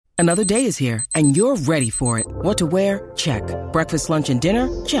Another day is here, and you're ready for it. What to wear? Check. Breakfast, lunch, and dinner?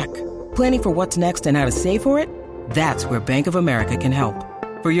 Check. Planning for what's next and how to save for it? That's where Bank of America can help.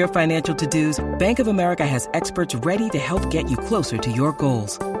 For your financial to-dos, Bank of America has experts ready to help get you closer to your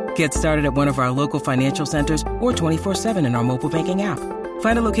goals. Get started at one of our local financial centers or 24/7 in our mobile banking app.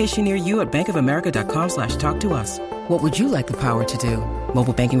 Find a location near you at bankofamerica.com/talktous. What would you like the power to do?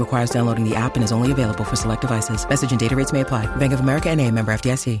 Mobile banking requires downloading the app and is only available for select devices. Message and data rates may apply. Bank of America N.A., member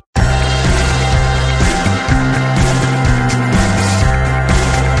FDIC.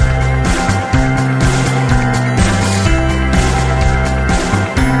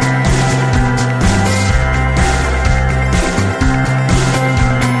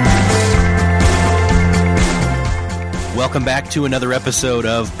 Welcome back to another episode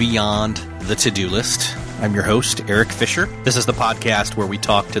of Beyond the To-Do List. I'm your host, Eric Fisher. This is the podcast where we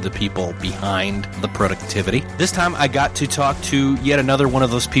talk to the people behind the productivity. This time I got to talk to yet another one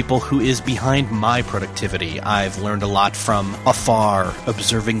of those people who is behind my productivity. I've learned a lot from afar,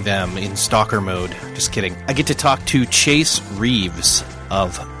 observing them in stalker mode. Just kidding. I get to talk to Chase Reeves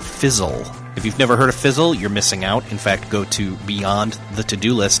of Fizzle. If you've never heard of Fizzle, you're missing out. In fact, go to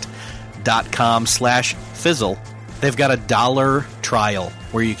beyondthetodolist.com/Fizzle. They've got a $1 trial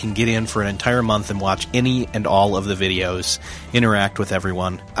where you can get in for an entire month and watch any and all of the videos, interact with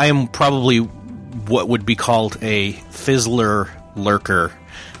everyone. I am probably what would be called a Fizzler lurker.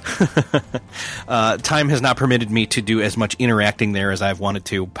 Time has not permitted me to do as much interacting there as I've wanted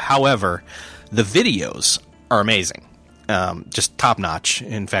to. However, the videos are amazing. Just top-notch.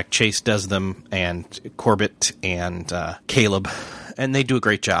 In fact, Chase does them, and Corbett and Caleb, and they do a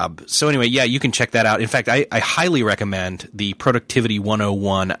great job. So anyway, yeah, you can check that out. In fact, I highly recommend the Productivity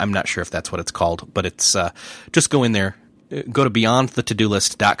 101. I'm not sure if that's what it's called, but it's just go in there. Go to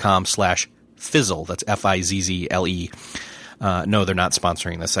beyondthetodolist.com/Fizzle. That's Fizzle. No, they're not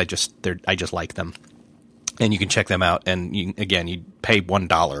sponsoring this. I just like them. And you can check them out. And you pay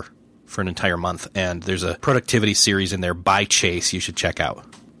 $1 for an entire month, and there's a productivity series in there by Chase you should check out.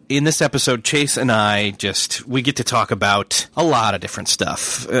 In this episode, Chase and I we get to talk about a lot of different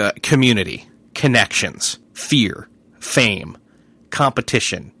stuff. Community, connections, fear, fame,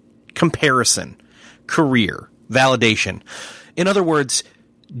 competition, comparison, career, validation. In other words,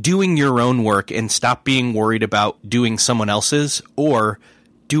 doing your own work and stop being worried about doing someone else's or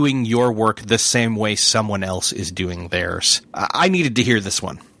doing your work the same way someone else is doing theirs. I needed to hear this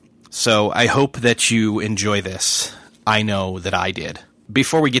one. So I hope that you enjoy this. I know that I did.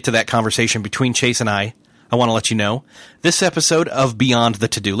 Before we get to that conversation between Chase and I want to let you know, this episode of Beyond the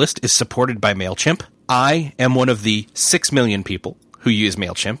To-Do List is supported by MailChimp. I am one of the 6 million people who use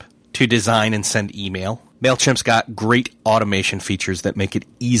MailChimp to design and send email. MailChimp's got great automation features that make it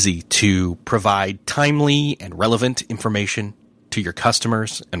easy to provide timely and relevant information to your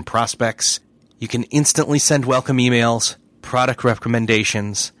customers and prospects. You can instantly send welcome emails, product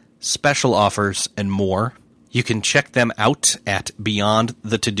recommendations, special offers, and more. You can check them out at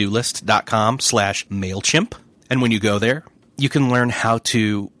beyondthetodolist.com/MailChimp. And when you go there, you can learn how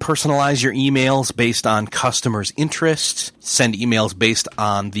to personalize your emails based on customers' interests, send emails based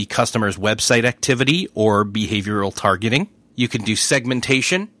on the customer's website activity or behavioral targeting. You can do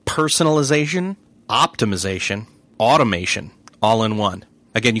segmentation, personalization, optimization, automation, all in one.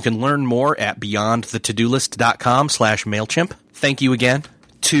 Again, you can learn more at beyondthetodolist.com/MailChimp. Thank you again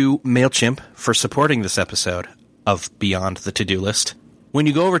to MailChimp for supporting this episode of Beyond the To-Do List. When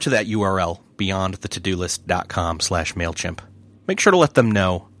you go over to that URL, beyondthetodolist.com/MailChimp, make sure to let them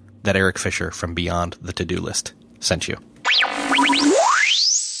know that Eric Fisher from Beyond the To-Do List sent you.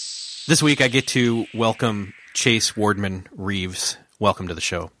 This week I get to welcome Chase Wardman Reeves. Welcome to the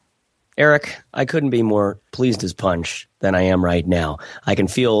show. Eric, I couldn't be more pleased as punch than I am right now. I can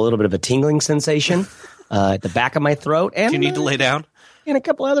feel a little bit of a tingling sensation at the back of my throat. And do you need to lay down? In a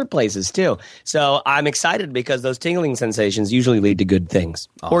couple other places, too. So I'm excited because those tingling sensations usually lead to good things.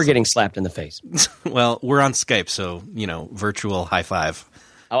 Awesome. Or getting slapped in the face. Well, we're on Skype, so, virtual high five.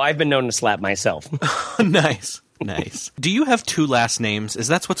 Oh, I've been known to slap myself. Nice. Do you have two last names? Is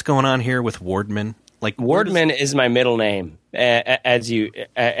that what's going on here with Wardman? Like Wardman is my middle name. I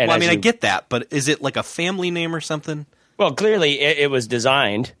get that, but is it like a family name or something? Well, clearly it was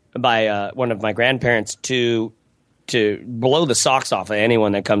designed by one of my grandparents to blow the socks off of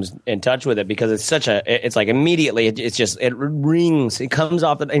anyone that comes in touch with it, because it's like immediately it rings, it comes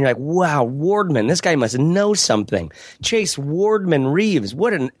off, and you're like, wow, Wardman, this guy must know something. Chase Wardman Reeves,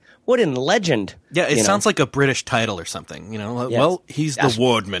 what an legend. Yeah, it sounds like a British title or something. Yes. Well, he's the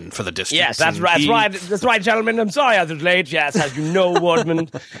Wardman for the district. Yes, that's right, gentlemen. I'm sorry I was late. Yes, as you know, Wardman,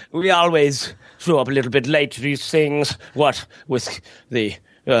 we always show up a little bit late to these things. What with the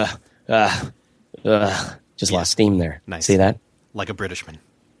Just lost steam there. Nice. See that? Like a Britishman.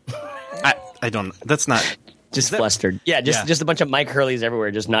 I don't. That's not. Just flustered. Yeah, just a bunch of Mike Hurleys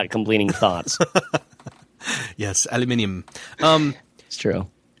everywhere, just not completing thoughts. Yes, aluminium. It's true.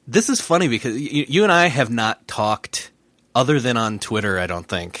 This is funny because you and I have not talked other than on Twitter, I don't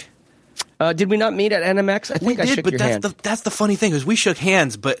think. Did we not meet at NMX? I think I shook your hand. That's the funny thing is we shook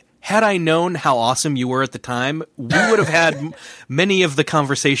hands, but had I known how awesome you were at the time, we would have had many of the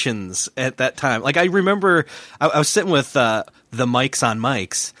conversations at that time. Like I remember I was sitting with the mics on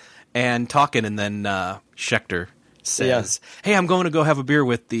mics and talking, and then Schechter says, "Hey, I'm going to go have a beer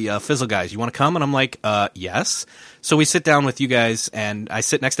with the Fizzle guys. You want to come?" And I'm like, yes. So we sit down with you guys, and I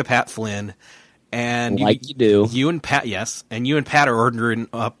sit next to Pat Flynn. And you do. You and Pat, yes. And you and Pat are ordering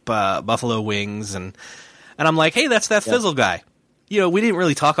up buffalo wings. And I'm like, hey, that's that Fizzle guy. You know, we didn't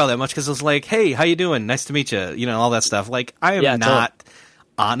really talk all that much because it was like, hey, how you doing? Nice to meet you. You know, all that stuff. Like, I am not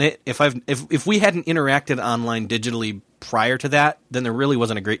on it. If we hadn't interacted online digitally prior to that, then there really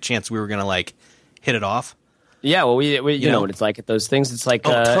wasn't a great chance we were going to, like, hit it off. Yeah, well, we you know what it's like at those things. It's like,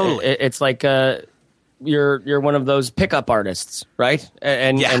 totally. It's like you're one of those pickup artists, right?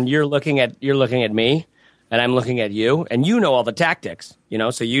 And you're looking at me, and I'm looking at you, and you know all the tactics, you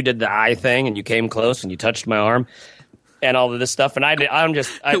know. So you did the eye thing, and you came close, and you touched my arm, and all of this stuff. And I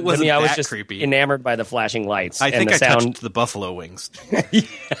was just creepy. Enamored by the flashing lights. I and think the I sound. touched the buffalo wings.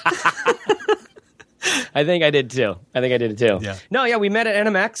 I think I did too. Yeah. No, yeah, we met at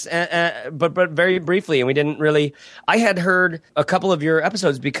NMX, but very briefly, and we didn't really. I had heard a couple of your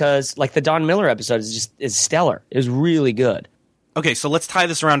episodes because, like, the Don Miller episode is stellar. It was really good. Okay, so let's tie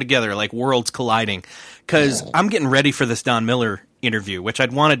this around together, like worlds colliding, because I'm getting ready for this Don Miller interview, which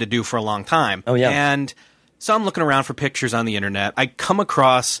I'd wanted to do for a long time. Oh, yeah. And so I'm looking around for pictures on the internet. I come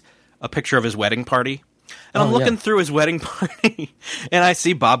across a picture of his wedding party. And I'm looking through his wedding party, and I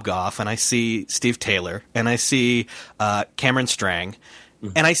see Bob Goff, and I see Steve Taylor, and I see Cameron Strang,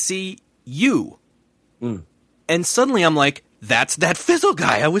 and I see you. And suddenly I'm like, that's that Fizzle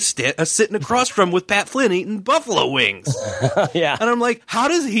guy I was sitting across from with Pat Flynn eating buffalo wings. Yeah. And I'm like, how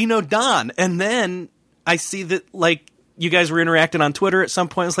does he know Don? And then I see that, like, you guys were interacting on Twitter at some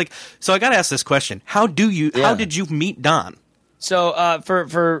point. It's like, so I got to ask this question. How did you meet Don? So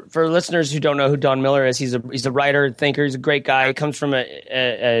for listeners who don't know who Don Miller is, he's a writer, thinker. He's a great guy. He comes from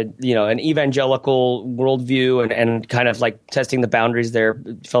an evangelical worldview and kind of like testing the boundaries there.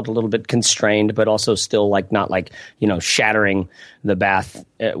 Felt a little bit constrained, but also still like not like, you know, shattering the bath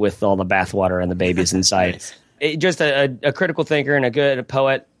with all the bath water and the babies inside. Nice. Just a critical thinker and a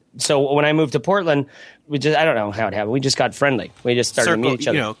poet. So when I moved to Portland, I don't know how it happened. We just got friendly. We just started to meet each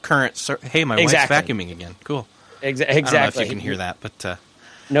other. You know, hey, my wife's vacuuming again. Cool. Exactly. I don't know if you can hear that, but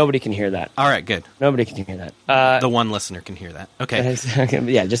nobody can hear that. All right, good. Nobody can hear that. The one listener can hear that. Okay.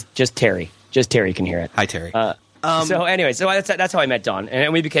 Yeah, just Terry. Just Terry can hear it. Hi, Terry. So anyway, that's how I met Don,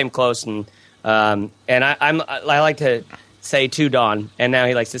 and we became close. And I like to say to Don, and now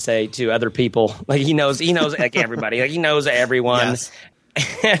he likes to say to other people. Like he knows like everybody. Like he knows everyone. Yes.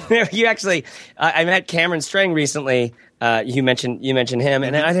 You actually, I met Cameron Strang recently. You mentioned him,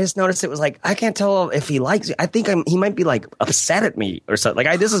 and I just noticed it was like I can't tell if he likes it. I think he might be like upset at me or something.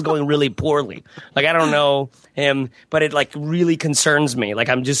 Like this is going really poorly. Like I don't know him, but it like really concerns me. Like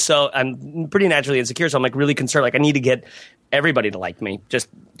I'm pretty naturally insecure, so I'm like really concerned. Like I need to get everybody to like me, just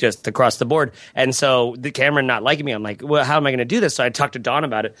across the board. And so the Cameron not liking me, I'm like, well, how am I going to do this? So I talked to Don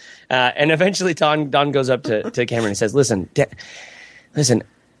about it, and eventually Don goes up to Cameron and says, Listen,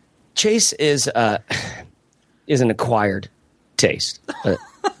 Chase is an acquired taste,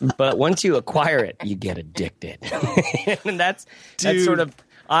 but once you acquire it, you get addicted, and that's sort of.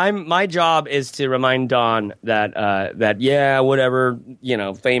 My job is to remind Don that whatever, you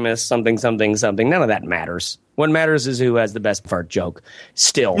know, famous something, none of that matters. What matters is who has the best fart joke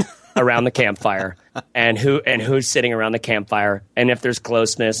still around the campfire, and who's sitting around the campfire, and if there's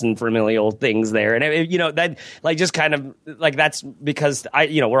closeness and familial things there, and you know that like just kind of like that's because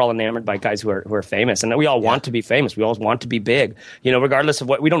we're all enamored by guys who are famous, and we all want to be famous. We all want to be big, you know, regardless of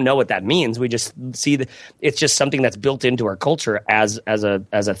what we don't know what that means. We just see that it's just something that's built into our culture as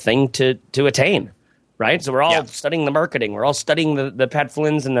a thing to attain. Right, so we're all studying the marketing. We're all studying the Pat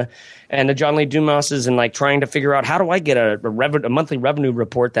Flynn's and the John Lee Dumases and like trying to figure out how do I get a monthly revenue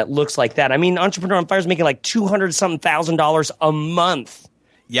report that looks like that. I mean, Entrepreneur on Fire is making like $200,000 a month.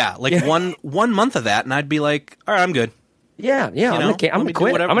 Yeah, like one month of that, and I'd be like, all right, I'm good. Yeah. I'm gonna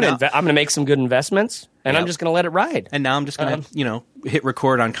quit. I'm gonna make some good investments, and I'm just gonna let it ride. And now I'm just gonna hit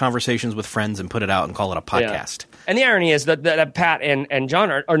record on conversations with friends and put it out and call it a podcast. Yeah. And the irony is that Pat and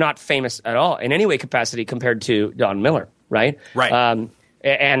John are not famous at all in any way capacity compared to Don Miller, right? Right.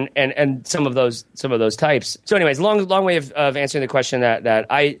 and some of those types. So, anyways, long way of answering the question that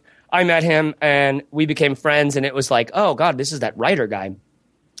I met him and we became friends, and it was like, oh God, this is that writer guy.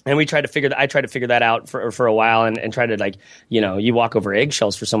 And I tried to figure that out for a while, and try to, like, you know, you walk over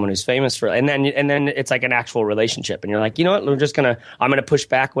eggshells for someone who's famous for, and then it's like an actual relationship, and you're like, you know what, I'm gonna push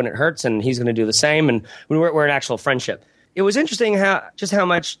back when it hurts, and he's gonna do the same, and we're an actual friendship. It was interesting how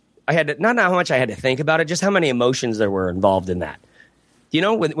much I had to, not how much I had to think about it, just how many emotions there were involved in that. You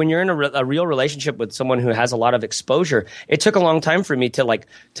know, when you're in a real relationship with someone who has a lot of exposure, it took a long time for me to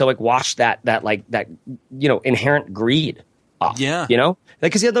wash that you know, inherent greed off. Yeah, you know,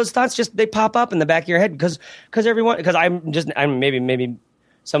 because those thoughts they pop up in the back of your head because I'm maybe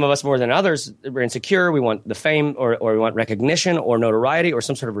some of us more than others, we're insecure. We want the fame or we want recognition or notoriety or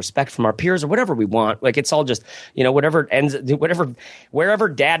some sort of respect from our peers or whatever we want. Like, it's all just, you know, wherever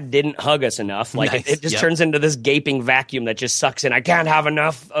dad didn't hug us enough, like nice. it just turns into this gaping vacuum that just sucks in. I can't have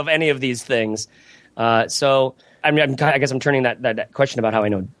enough of any of these things. So I guess I'm turning that question about how I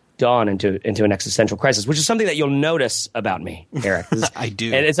know Don into an existential crisis, which is something that you'll notice about me, Eric. I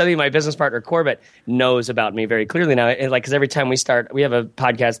do. And it's something my business partner, Corbett, knows about me very clearly now. Because every time we have a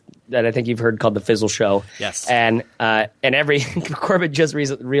podcast that I think you've heard called The Fizzle Show. Yes. And Corbett just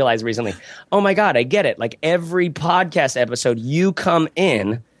realized recently, oh my God, I get it. Like, every podcast episode, you come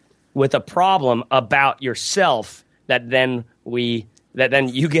in with a problem about yourself that then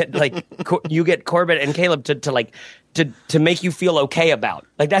you get, like, you get Corbett and Caleb to make you feel okay about.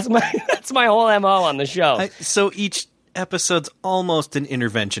 Like, that's my whole MO on the show. So each episode's almost an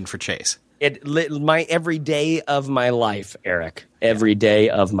intervention for Chase. My every day of my life, Eric. Every day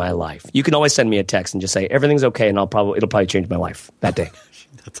of my life. You can always send me a text and just say everything's okay, and it'll probably change my life that day.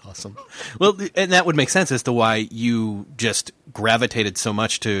 That's awesome. Well, and that would make sense as to why you just gravitated so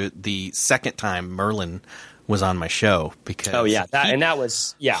much to the second time Merlin was on my show, because that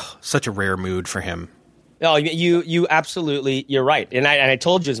was such a rare mood for him. Oh, you absolutely, you're right. And I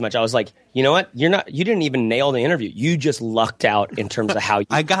told you as much. I was like, you know what? You didn't even nail the interview. You just lucked out in terms of how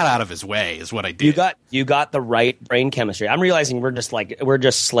I got out of his way is what I did. You got the right brain chemistry. I'm realizing we're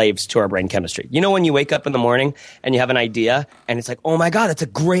just slaves to our brain chemistry. You know, when you wake up in the morning and you have an idea and it's like, oh my God, that's a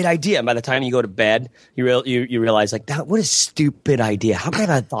great idea. And by the time you go to bed, you realize, like, what a stupid idea. How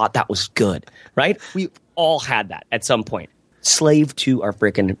could I have thought that was good? Right? We all had that at some point. Slave to our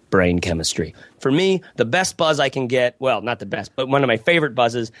freaking brain chemistry. For me, the best buzz I can get, well, not the best, but one of my favorite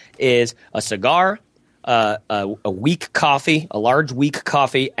buzzes is a cigar, a weak coffee, a large weak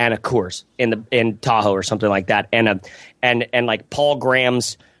coffee, and a Coors in Tahoe or something like that, and like Paul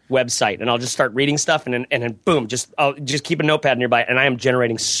Graham's website, and I'll just start reading stuff, and then boom, I'll just keep a notepad nearby, and I am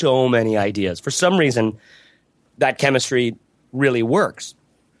generating so many ideas. For some reason, that chemistry really works.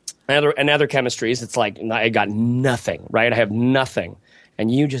 And other chemistries, it's like I got nothing, right? I have nothing,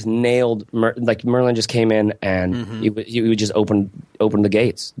 and you just nailed. Like, Merlin just came in and he just opened the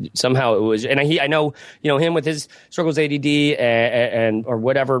gates. Somehow it was, and I know, you know, him with his struggles, ADD, and or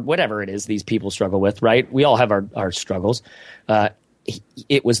whatever it is these people struggle with, right? We all have our struggles.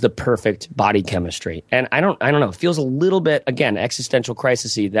 It was the perfect body chemistry, and I don't know. It feels a little bit, again, existential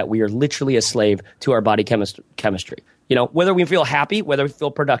crisis-y that we are literally a slave to our body chemistry. You know, whether we feel happy, whether we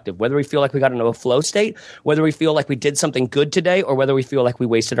feel productive, whether we feel like we got into a flow state, whether we feel like we did something good today, or whether we feel like we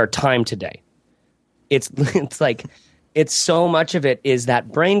wasted our time today. It's like, it's so much of it is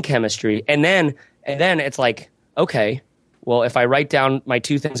that brain chemistry, and then it's like, okay, well, if I write down my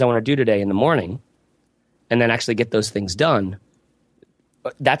 2 things I want to do today in the morning, and then actually get those things done,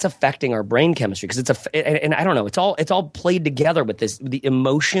 that's affecting our brain chemistry, because and I don't know, it's all played together with the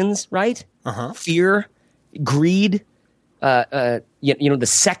emotions, right? Fear, greed, you know, the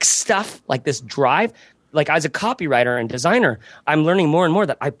sex stuff, like this drive. Like, as a copywriter and designer, I'm learning more and more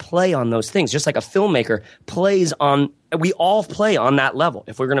that I play on those things, just like a filmmaker plays on. We all play on that level.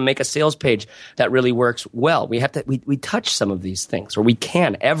 If we're going to make a sales page that really works well, we have to we touch some of these things, or we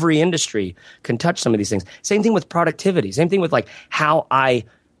can. Every industry can touch some of these things. Same thing with productivity. Same thing with, like, how I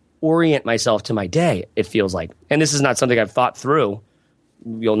orient myself to my day. It feels like, and this is not something I've thought through.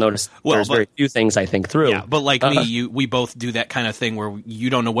 You'll notice there's very few things I think through. Yeah, but like me, we both do that kind of thing where you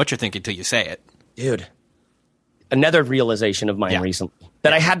don't know what you're thinking until you say it. Dude, another realization of mine recently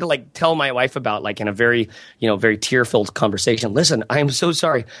that I had to, like, tell my wife about, like, in a very, you know, very tear-filled conversation. Listen, I am so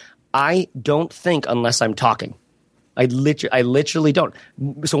sorry. I don't think unless I'm talking. I literally don't.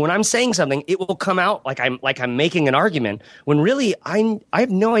 So when I'm saying something, it will come out like I'm making an argument, when really I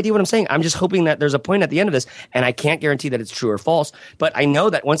have no idea what I'm saying. I'm just hoping that there's a point at the end of this, and I can't guarantee that it's true or false. But I know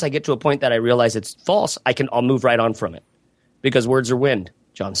that once I get to a point that I realize it's false, I'll move right on from it, because words are wind,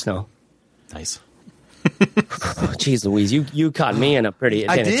 Jon Snow. Nice. Jeez Louise, you caught me in a pretty...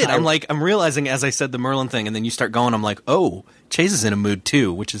 I did. I'm realizing as I said the Merlin thing, and then you start going, I'm like, oh, Chase is in a mood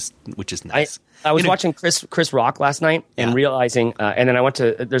too, which is nice. I was watching Chris Rock last night and realizing, and then I went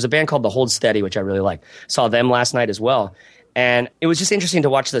to, there's a band called The Hold Steady, which I really like. Saw them last night as well. And it was just interesting to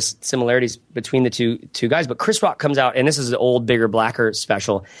watch the similarities between the two guys. But Chris Rock comes out, and this is an old, bigger, blacker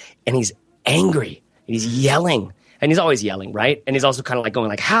special, and he's angry. And he's yelling. And he's always yelling, right? And he's also kind of like going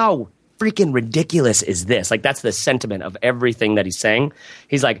like, how freaking ridiculous is this? Like, that's the sentiment of everything that he's saying.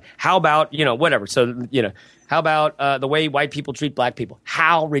 He's like, how about, whatever. So, how about the way white people treat black people?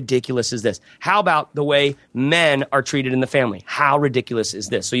 How ridiculous is this? How about the way men are treated in the family? How ridiculous is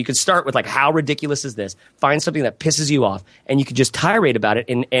this? So you could start with like, how ridiculous is this? Find something that pisses you off, and you could just tirade about it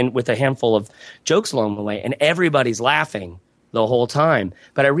and with a handful of jokes along the way, and everybody's laughing the whole time.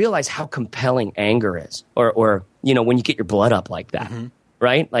 But I realize how compelling anger is, or when you get your blood up like that. Mm-hmm.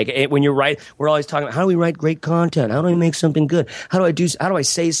 Right? Like when you write, we're always talking about how do we write great content? How do I make something good? How do I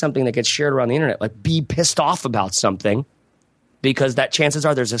say something that gets shared around the internet? Like, be pissed off about something, because that chances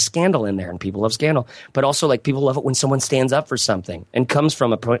are there's a scandal in there, and people love scandal. But also, like, people love it when someone stands up for something and comes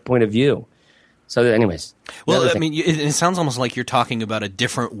from a point of view. So anyways. Well, I mean, it sounds almost like you're talking about a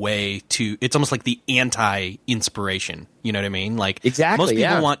different way to – it's almost like the anti-inspiration. You know what I mean? Like, exactly, most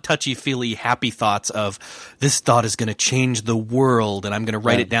people want touchy-feely, happy thoughts of this thought is going to change the world, and I'm going to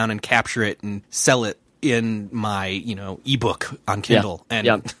write it down and capture it and sell it in my, ebook on Kindle,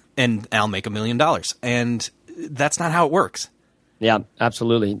 and I'll make $1 million. And that's not how it works. Yeah,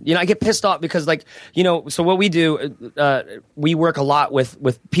 absolutely. I get pissed off because, so what we do, we work a lot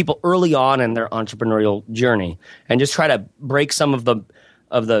with people early on in their entrepreneurial journey, and just try to break some of the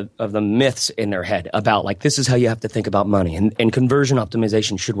myths in their head about, like, this is how you have to think about money, and conversion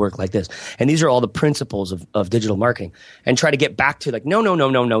optimization should work like this. And these are all the principles of digital marketing, and try to get back to, like,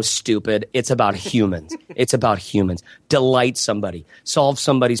 no, stupid. It's about humans. It's about humans. Delight somebody. Solve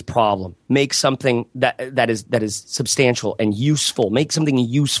somebody's problem. Make something that is substantial and useful. Make something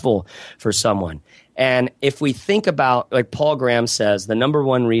useful for someone. And if we think about, like Paul Graham says, the number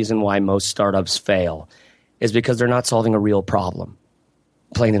one reason why most startups fail is because they're not solving a real problem.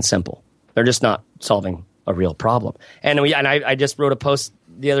 Plain and simple. They're just not solving a real problem. And I just wrote a post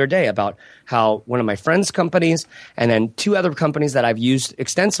the other day about how one of my friends' companies, and then two other companies that I've used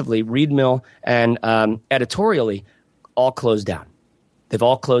extensively, Readmill and Editorially, all closed down. They've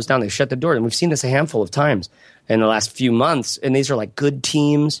all closed down. They've shut the door. And we've seen this a handful of times in the last few months. And these are like good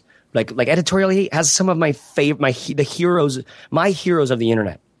teams. Like Editorially has some of my favorite, my heroes of the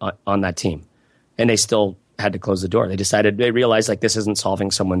internet on that team. And they still had to close the door. They realized, like, this isn't solving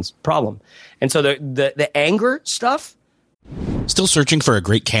someone's problem. And so the anger stuff. Still searching for a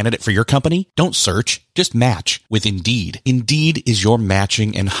great candidate for your company? Don't search, just match with Indeed. Indeed is your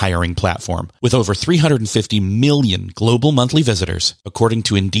matching and hiring platform with over 350 million global monthly visitors, according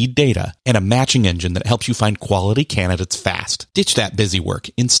to Indeed data, and a matching engine that helps you find quality candidates fast. Ditch that busy work.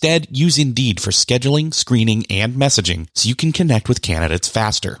 Instead, use Indeed for scheduling, screening, and messaging so you can connect with candidates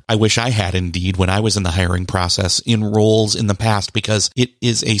faster. I wish I had Indeed when I was in the hiring process in roles in the past, because it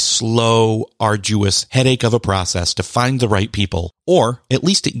is a slow, arduous headache of a process to find the right people. Or, at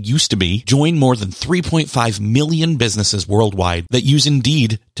least it used to be. Join more than 3.5 million businesses worldwide that use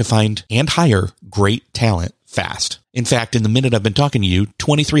Indeed to find and hire great talent fast. In fact, in the minute I've been talking to you,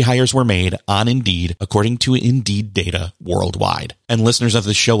 23 hires were made on Indeed, according to Indeed data worldwide. And listeners of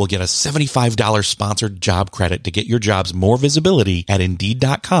this show will get a $75 sponsored job credit to get your jobs more visibility at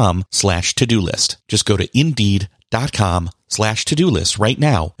Indeed.com/to-do list. Just go to Indeed.com/to-do list right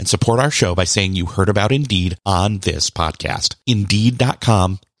now and support our show by saying you heard about Indeed on this podcast.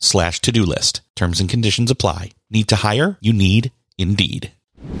 Indeed.com/to-do list. Terms and conditions apply. Need to hire? You need Indeed.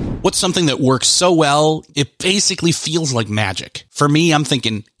 What's something that works so well, it basically feels like magic? For me, I'm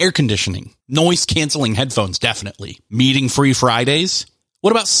thinking air conditioning, noise canceling headphones, definitely. Meeting free Fridays?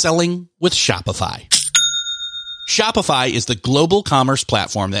 What about selling with Shopify? Shopify is the global commerce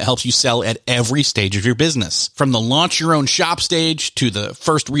platform that helps you sell at every stage of your business. From the launch your own shop stage to the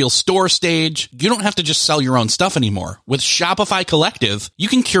first real store stage, you don't have to just sell your own stuff anymore. With Shopify Collective, you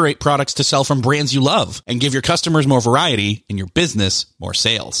can curate products to sell from brands you love and give your customers more variety and your business more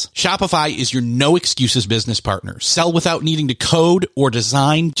sales. Shopify is your no excuses business partner. Sell without needing to code or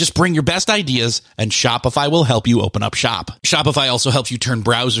design. Just bring your best ideas and Shopify will help you open up shop. Shopify also helps you turn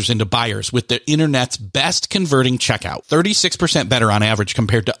browsers into buyers with the internet's best converting checkout, 36% better on average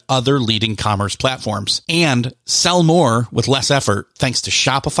compared to other leading commerce platforms, and sell more with less effort thanks to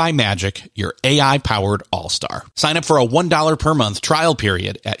Shopify Magic, your AI-powered all-star. Sign up for a $1 per month trial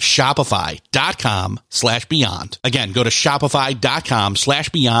period at shopify.com/beyond. Again, go to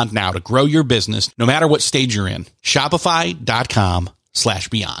shopify.com/beyond now to grow your business no matter what stage you're in.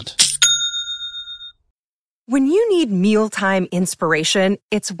 Shopify.com/beyond. When you need mealtime inspiration,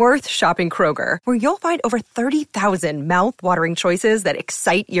 it's worth shopping Kroger, where you'll find over 30,000 mouth-watering choices that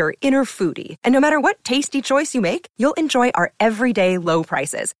excite your inner foodie. And no matter what tasty choice you make, you'll enjoy our everyday low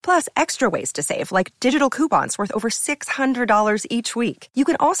prices, plus extra ways to save, like digital coupons worth over $600 each week. You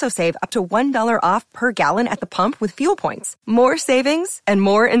can also save up to $1 off per gallon at the pump with fuel points. More savings and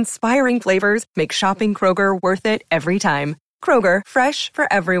more inspiring flavors make shopping Kroger worth it every time. Kroger, fresh for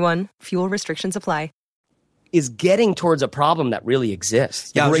everyone. Fuel restrictions apply. Is getting towards a problem that really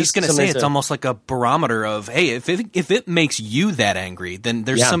exists. Yeah, I was just going to say, it's almost like a barometer of, hey, if it makes you that angry, then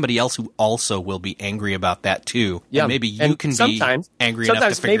there's somebody else who also will be angry about that too. Yeah, and maybe you can be angry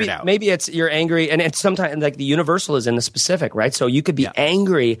enough to figure it out. Maybe it's you're angry, and it's sometimes like the universal is in the specific, right? So you could be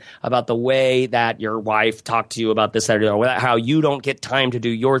angry about the way that your wife talked to you about this, that, or how you don't get time to do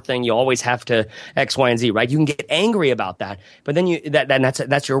your thing. You always have to X, Y, and Z, right? You can get angry about that, but then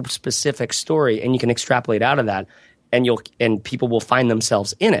that's your specific story, and you can extrapolate out of that, and people will find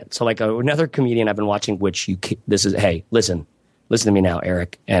themselves in it. So like another comedian I've been watching, hey, listen to me now,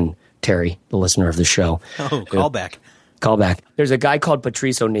 Eric and Terry, the listener of the show. Oh, callback. There's a guy called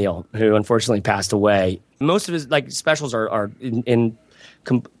Patrice O'Neill who unfortunately passed away. Most of his specials are in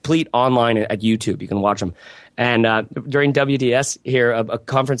complete online at YouTube. You can watch them. And during WDS here, a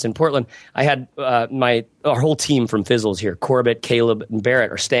conference in Portland, I had our whole team from Fizzles here, Corbett, Caleb, and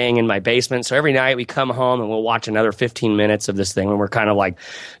Barrett, are staying in my basement. So every night we come home and we'll watch another 15 minutes of this thing when we're kind of like,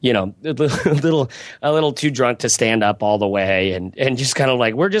 a little too drunk to stand up all the way, and just kind of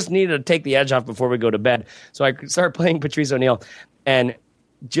like, we're just needing to take the edge off before we go to bed. So I started playing Patrice O'Neill, and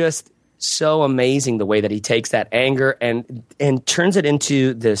just so amazing the way that he takes that anger and turns it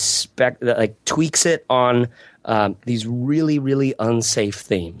into this tweaks it on these really, really unsafe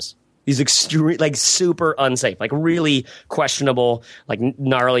themes. These super unsafe, like really questionable, like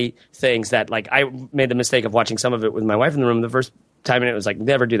gnarly things that, like, I made the mistake of watching some of it with my wife in the room the first time, and it was like,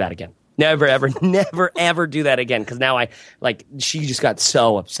 never do that again. Never, ever, never, ever do that again. Because now she just got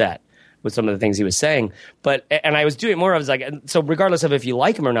so upset with some of the things he was saying. And I was doing more, I was like, so regardless of if you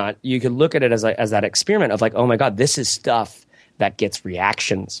like him or not, you could look at it as that experiment of like, oh my God, this is stuff that gets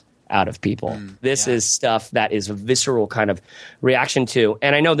reactions out of people. This is stuff that is a visceral kind of reaction to.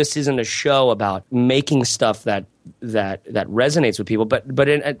 And I know this isn't a show about making stuff that resonates with people, but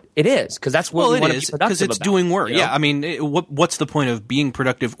it is, because that's what we want to be productive about. Because it's doing work. Yeah, I mean, what's the point of being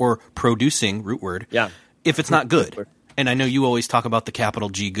productive or producing, root word, if it's not good? And I know you always talk about the capital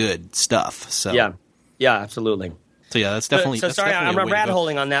G good stuff. So yeah, absolutely. So yeah, that's definitely. So sorry, I'm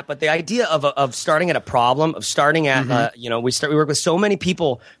rat-holing on that, but the idea of starting at a problem, of starting at we work with so many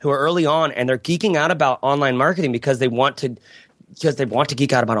people who are early on, and they're geeking out about online marketing because they want to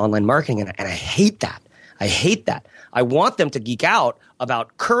geek out about online marketing, and I hate that. I want them to geek out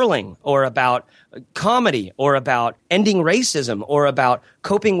about curling, or about comedy, or about ending racism, or about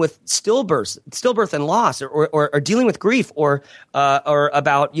coping with stillbirth and loss, or dealing with grief, or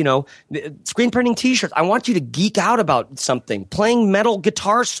about screen printing T-shirts. I want you to geek out about something, playing metal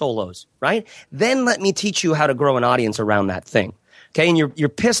guitar solos, right? Then let me teach you how to grow an audience around that thing. Okay, and you're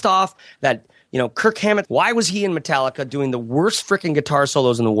pissed off that Kirk Hammett, why was he in Metallica doing the worst freaking guitar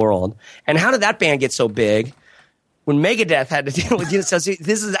solos in the world, and how did that band get so big? When Megadeth had to deal with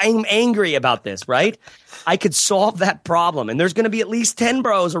I'm angry about this, right? I could solve that problem, and there's going to be at least 10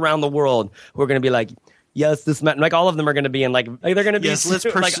 bros around the world who are going to be like, yes, this like all of them are going to be in like they're going to be. Yes, let's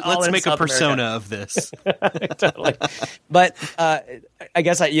make a persona of this. Totally. But I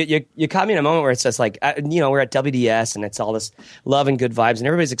guess you caught me in a moment where it's just like we're at WDS, and it's all this love and good vibes, and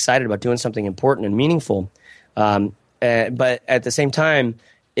everybody's excited about doing something important and meaningful. But at the same time,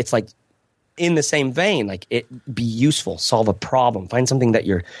 it's like, in the same vein, like, be useful, solve a problem, find something that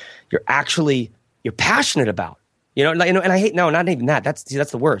you're passionate about, and I hate, no, not even that. That's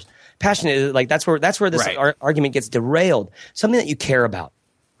the worst. Passionate is like, that's where this argument gets derailed. Something that you care about,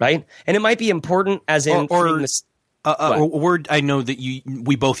 right? And it might be important as in a word I know that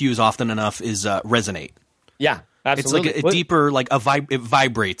we both use often enough is resonate. Yeah, absolutely. It's like a deeper, like it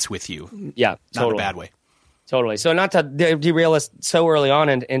vibrates with you. Yeah, not in a bad way. Totally. So not to derail us so early on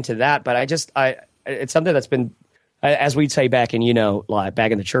into that, but it's something that's been as we'd say back in, like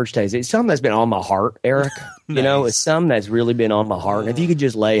back in the church days, it's something that's been on my heart, Eric. Nice. It's something that's really been on my heart. And if you could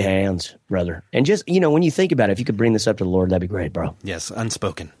just lay hands, brother, and just, when you think about it, if you could bring this up to the Lord, that'd be great, bro. Yes,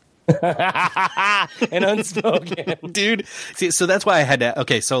 unspoken. And unspoken. Dude. See, so that's why I had to,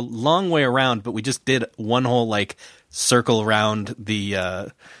 okay, so long way around, but we just did one whole like circle around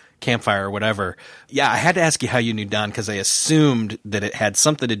the campfire or whatever. Yeah, I had to ask you how you knew Don because I assumed that it had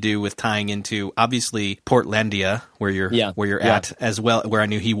something to do with tying into obviously Portlandia, where you're at as well, where I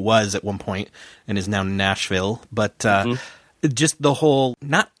knew he was at one point and is now Nashville. But just the whole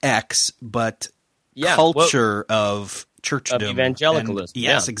not but culture of churchdom, of evangelicalism.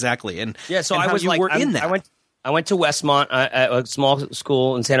 Yes, exactly. And so and I was in that. I went to Westmont, a small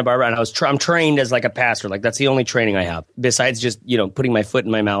school in Santa Barbara, and I'm trained as like a pastor. Like that's the only training I have besides just putting my foot in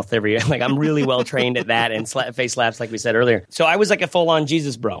my mouth every year. Like I'm really well trained at that and face slaps, like we said earlier. So I was like a full on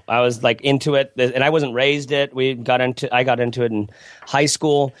Jesus bro. I was like into it, and I wasn't raised it. I got into it in high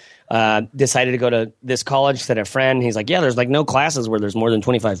school. Decided to go to this college. Said a friend, he's like, yeah, there's like no classes where there's more than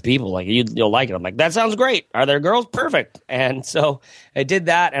 25 people. Like you'll like it. I'm like, that sounds great. Are there girls? Perfect. And so I did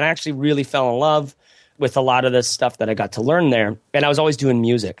that, and I actually really fell in love with a lot of this stuff that I got to learn there. And I was always doing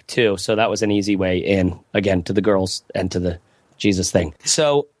music too. So that was an easy way in, again, to the girls and to the Jesus thing.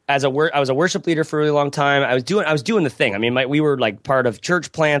 So I was a worship leader for a really long time. I was doing the thing. I mean, we were like part of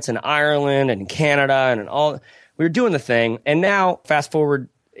church plants in Ireland and Canada and we were doing the thing. And now fast forward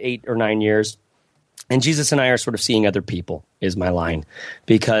 8 or 9 years, and Jesus and I are sort of seeing other people is my line,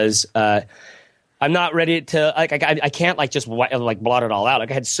 because, I'm not ready to I can't like just like blot it all out. Like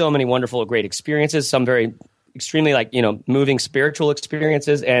I had so many wonderful, great experiences, some very extremely like moving spiritual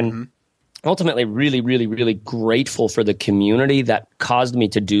experiences, and ultimately really, really, really grateful for the community that caused me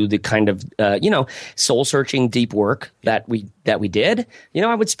to do the kind of soul searching, deep work that we did.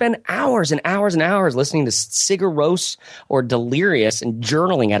 I would spend hours and hours and hours listening to Sigur Rós or Delirious and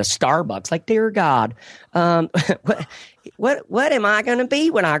journaling at a Starbucks. Like, dear God, what am I going to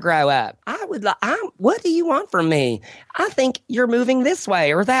be when I grow up? What do you want from me? I think you're moving this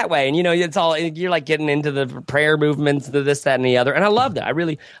way or that way. And, it's all, you're like getting into the prayer movements, the this, that, and the other. And I loved it.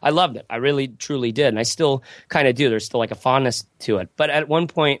 I loved it. I really, truly did. And I still kind of do. There's still like a fondness to it. But at one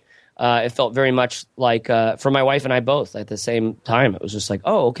point, it felt very much like, for my wife and I both at the same time, it was just like,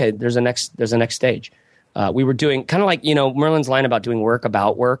 oh, okay, there's a next stage. We were doing kind of like, Merlin's line about doing work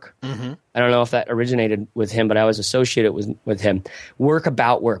about work. Mm-hmm. I don't know if that originated with him, but I was associated with him. Work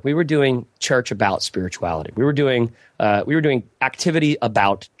about work. We were doing church about spirituality. We were doing activity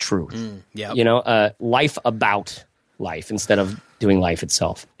about truth. Life about life instead of doing life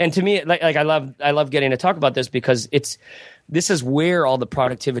itself. And to me, like I love getting to talk about this because this is where all the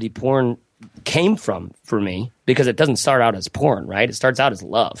productivity porn came from for me, because it doesn't start out as porn, right? It starts out as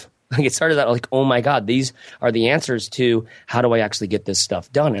love. Like it started out like, oh my God, these are the answers to how do I actually get this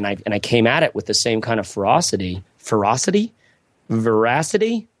stuff done? And I came at it with the same kind of ferociousness, ferociousness,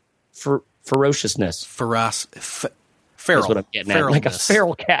 feral. That's what I'm getting at, like a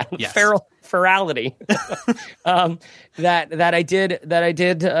feral cat, yes. Ferality. that I did.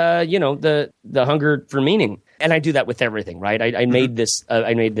 The hunger for meaning, and I do that with everything, right? I made this.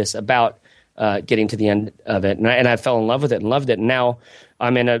 I made this about getting to the end of it, and I fell in love with it and loved it. And now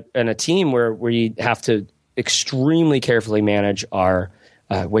I'm in a team where you have to extremely carefully manage our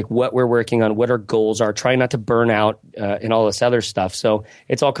like what we're working on, what our goals are, trying not to burn out and all this other stuff. So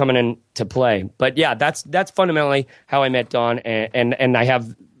it's all coming into play. But yeah, that's fundamentally how I met Don, and I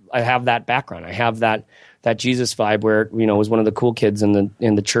have that background. I have that Jesus vibe where I was one of the cool kids in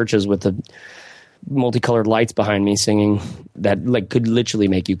the churches with the multicolored lights behind me singing that like could literally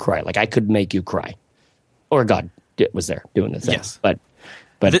make you cry. Like I could make you cry, or God was there doing the thing. Yes. But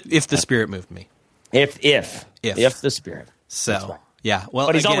if the Spirit moved me, if the Spirit. So right. Yeah, well,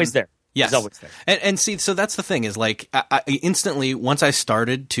 but he's always there. Yes, he's always there. And see, so that's the thing is like I instantly once I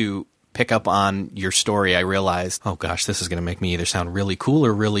started to pick up on your story, I realized, oh gosh, this is going to make me either sound really cool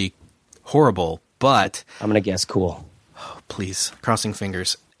or really horrible. But I'm going to guess cool. Oh, please, crossing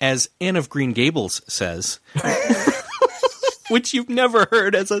fingers. As Anne of Green Gables says, which you've never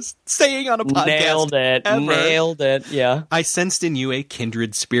heard as a saying on a podcast. Nailed it. Yeah. I sensed in you a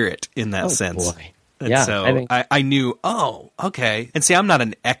kindred spirit in that sense. Boy. And yeah, so I knew, oh, okay. And see, I'm not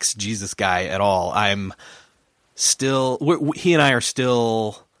an ex-Jesus guy at all. I'm still, he and I are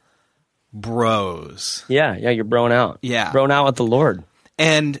still bros. Yeah, you're broing out. Yeah. Broing out with the Lord.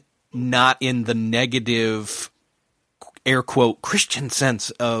 And not in the negative air quote Christian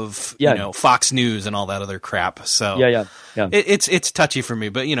sense of Fox News and all that other crap. So yeah. It's touchy for me,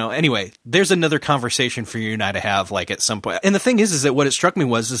 but anyway, there's another conversation for you and I to have like at some point. And the thing is that what it struck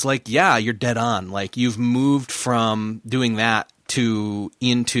me is like, yeah, you're dead on. Like you've moved from doing that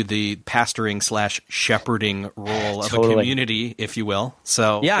into the pastoring / shepherding role of a community, if you will.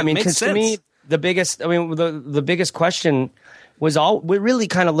 So yeah, I mean, makes sense. To me, the biggest question was really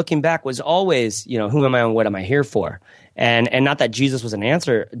kind of looking back was always, who am I and what am I here for? And not that Jesus was an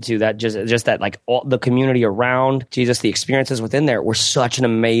answer to that, just that like all the community around Jesus, the experiences within there were such an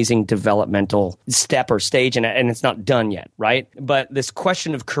amazing developmental step or stage, and it's not done yet, right? But this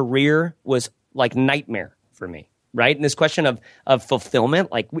question of career was like nightmare for me. Right? And this question of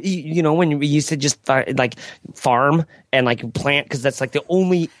fulfillment, like, when we used to just like farm and like plant, because that's like the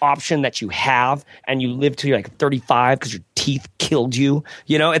only option that you have, and you live till you're like 35 because your teeth killed you.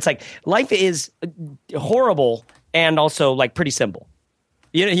 It's like life is horrible and also like pretty simple.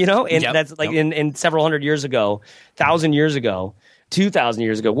 And that's like in several hundred years ago, 1,000 years ago, 2,000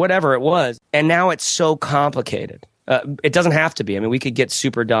 years ago, whatever it was. And now it's so complicated. It doesn't have to be. I mean, we could get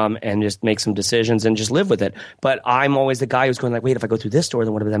super dumb and just make some decisions and just live with it. But I'm always the guy who's going like, wait, if I go through this door,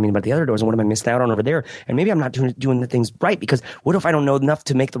 then what does that mean about the other doors? And what am I missing out on over there? And maybe I'm not doing the things right, because what if I don't know enough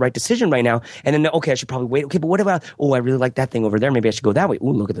to make the right decision right now? And then, okay, I should probably wait. Okay, but what about, I really like that thing over there. Maybe I should go that way.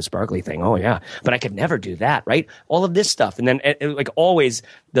 Ooh, look at the sparkly thing. Oh, yeah. But I could never do that, right? All of this stuff. And then like always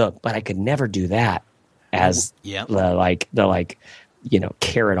but I could never do that as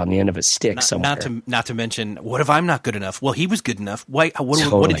carrot on the end of a stick somewhere. Not to mention, what if I'm not good enough? Well, he was good enough. Why?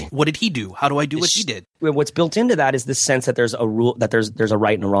 What did he do? How do I do what he did? What's built into that is this sense that there's a rule, that there's a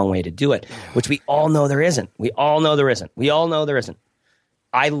right and a wrong way to do it, which we all know there isn't. We all know there isn't.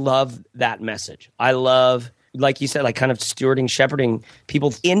 I love that message. I love, like you said, like kind of stewarding, shepherding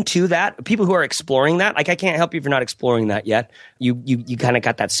people into that. People who are exploring that. Like I can't help you if you're not exploring that yet. You kind of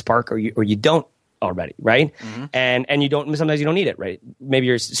got that spark, or you don't already, right? Mm-hmm. And you don't, sometimes you don't need it, right? Maybe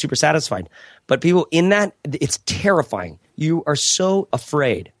you're super satisfied. But people in that, it's terrifying. You are so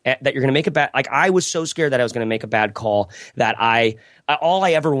afraid that you're going to make a bad, like I was so scared that I was going to make a bad call that all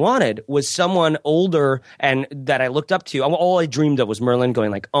I ever wanted was someone older and that I looked up to. All I dreamed of was Merlin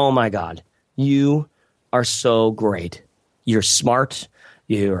going like, oh my God, you are so great. You're smart.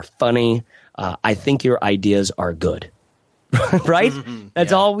 You're funny. I think your ideas are good. Right?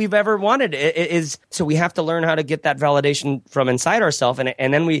 That's all we've ever wanted. It is, so we have to learn how to get that validation from inside ourselves,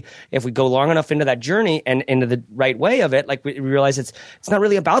 and then if we go long enough into that journey and into the right way of it, like we realize it's not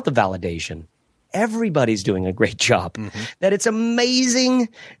really about the validation. Everybody's doing a great job. Mm-hmm. That it's amazing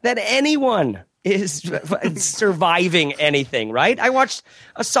that anyone is surviving anything, right? I watched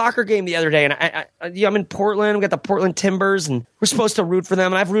a soccer game the other day, and I'm in Portland. We got the Portland Timbers, and we're supposed to root for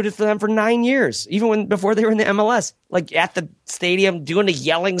them, and I've rooted for them for 9 years, even before they were in the MLS. Like at the stadium, doing the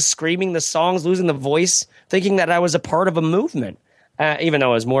yelling, screaming, the songs, losing the voice, thinking that I was a part of a movement, even though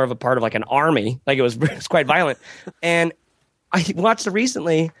I was more of a part of like an army. Like it was quite violent. And I watched it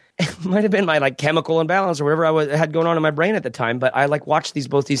recently. It might have been my like chemical imbalance or whatever I had going on in my brain at the time, but I like watched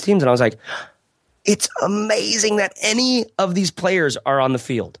both these teams, and I was like, it's amazing that any of these players are on the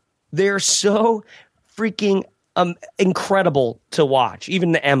field. They're so freaking incredible to watch.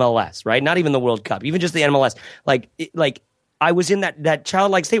 Even the MLS, right? Not even the World Cup, even just the MLS. Like I was in that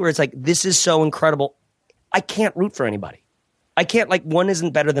childlike state where it's like, this is so incredible. I can't root for anybody. I can't, like, one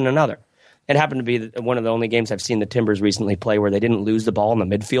isn't better than another. It happened to be one of the only games I've seen the Timbers recently play where they didn't lose the ball in the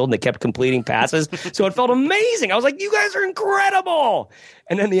midfield and they kept completing passes. So it felt amazing. I was like, you guys are incredible.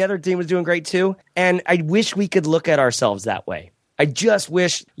 And then the other team was doing great too. And I wish we could look at ourselves that way. I just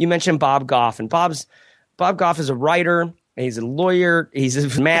wish, you mentioned Bob Goff, and Bob Goff is a writer. He's a lawyer.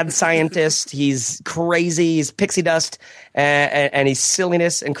 He's a mad scientist. He's crazy. He's pixie dust, and he's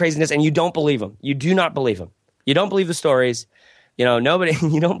silliness and craziness. And you don't believe him. You do not believe him. You don't believe the stories. You know, nobody,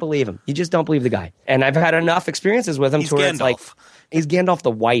 you don't believe him. You just don't believe the guy. And I've had enough experiences with him to where it's like, he's Gandalf the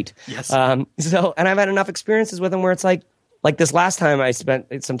White. Yes. And I've had enough experiences with him where it's like this last time I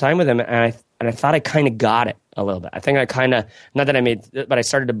spent some time with him, and I thought I kind of got it a little bit. I think I kind of, not that I made, but I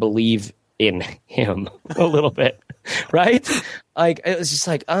started to believe in him a little bit, right? Like, it was just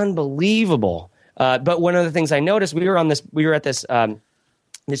like unbelievable. But one of the things I noticed, we were at this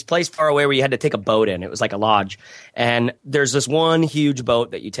place far away where you had to take a boat in. It was like a lodge. And there's this one huge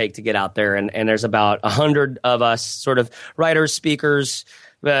boat that you take to get out there. And there's about 100 of us, sort of writers, speakers,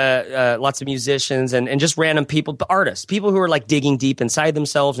 lots of musicians, and just random people, artists, people who are like digging deep inside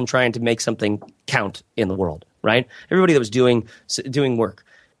themselves and trying to make something count in the world, right? Everybody that was doing work.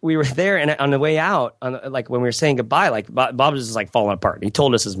 we were there, and on the way out, like when we were saying goodbye, like Bob was just like falling apart. He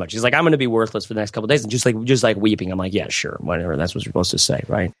told us as much. He's like, "I'm going to be worthless for the next couple of days," and just like weeping. I'm like, "Yeah, sure, whatever. That's what you're supposed to say,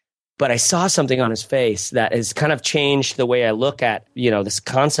 right?" But I saw something on his face that has kind of changed the way I look at, this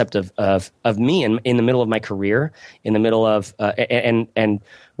concept of me in the middle of my career, in the middle of and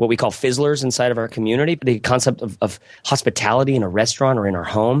what we call fizzlers inside of our community, the concept of hospitality in a restaurant or in our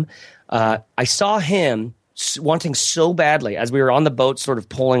home. I saw him wanting so badly as we were on the boat, sort of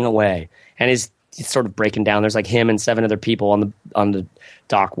pulling away, and he's sort of breaking down. There's like him and 7 other people on the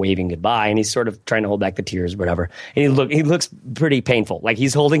dock waving goodbye, and he's sort of trying to hold back the tears, or whatever. And he looks pretty painful, like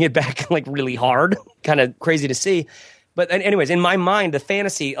he's holding it back like really hard, kind of crazy to see. But anyways, in my mind, the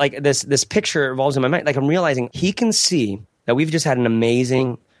fantasy, like this picture evolves in my mind. Like I'm realizing he can see that we've just had an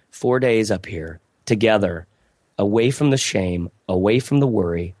amazing 4 days up here together, away from the shame, away from the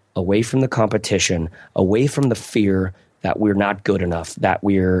worry, away from the competition, away from the fear that we're not good enough, that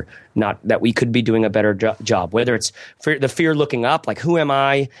we could be doing a better job. Whether it's the fear looking up, like who am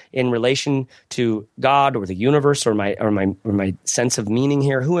I in relation to God or the universe or my sense of meaning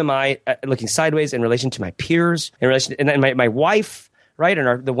here? Who am I looking sideways in relation to my peers, in relation, and then my wife, right,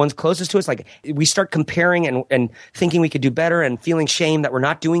 and the ones closest to us. Like we start comparing and thinking we could do better and feeling shame that we're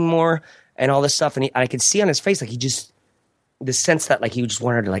not doing more and all this stuff. And I could see on his face, like he just, the sense that like he just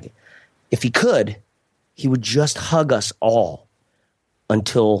wanted to, like, if he could, he would just hug us all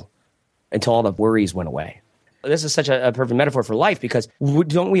until all the worries went away. This is such a perfect metaphor for life, because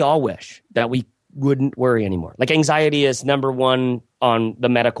don't we all wish that we wouldn't worry anymore? Like anxiety is number one on the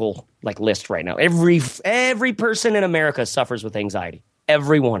medical list right now. Every person in America suffers with anxiety.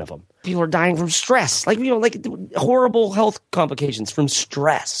 Every one of them. People are dying from stress, like horrible health complications from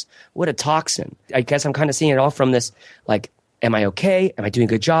stress. What a toxin. I guess I'm kind of seeing it all from this, like, am I okay? Am I doing a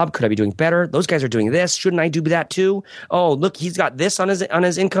good job? Could I be doing better? Those guys are doing this. Shouldn't I do that too? Oh, look, he's got this on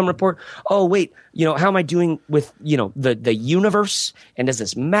his income report. Oh, wait, how am I doing with, the universe? And does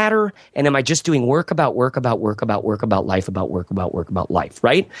this matter? And am I just doing work about life, about work about life,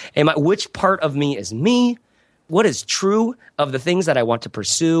 right? Which part of me is me? What is true of the things that I want to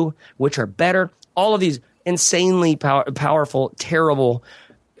pursue? Which are better? All of these insanely powerful, terrible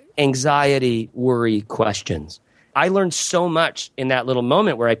anxiety, worry questions. I learned so much in that little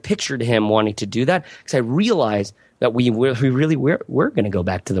moment where I pictured him wanting to do that, because I realized that we really were going to go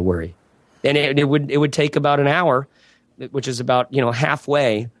back to the worry, and it would take about an hour, which is about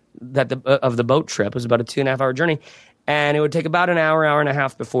halfway of the boat trip. It was about a 2.5 hour journey, and it would take about an hour and a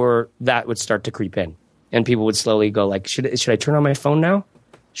half before that would start to creep in, and people would slowly go like, should I turn on my phone now?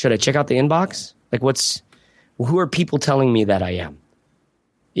 Should I check out the inbox? Like who are people telling me that I am?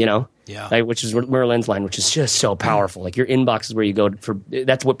 Yeah. Which is Merlin's line, which is just so powerful. Like your inbox is where you go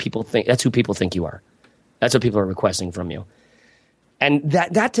that's what people think. That's who people think you are. That's what people are requesting from you. And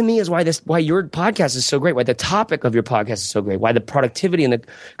that to me is why your podcast is so great. Why the topic of your podcast is so great. Why the productivity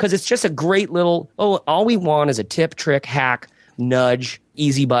because it's just a great little, all we want is a tip, trick, hack, nudge,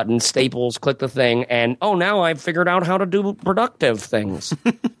 easy button, staples, click the thing. And now I've figured out how to do productive things.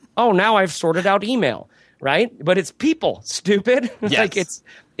 Now I've sorted out email. Right? But it's people, stupid. Yes.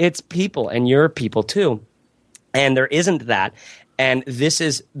 It's people, and you're people too. And there isn't that. And this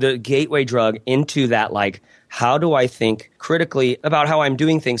is the gateway drug into that, like, how do I think critically about how I'm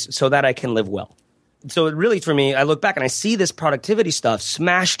doing things so that I can live well? So it really, for me, I look back and I see this productivity stuff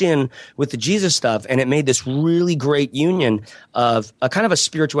smashed in with the Jesus stuff, and it made this really great union of a kind of a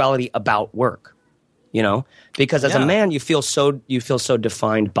spirituality about work. Because as a man, you feel so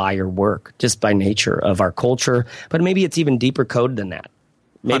defined by your work, just by nature of our culture. But maybe it's even deeper code than that.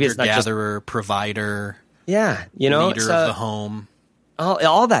 Maybe it's not gatherer, provider, leader of the home,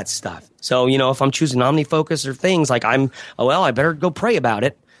 all that stuff. So if I'm choosing OmniFocus or things like I better go pray about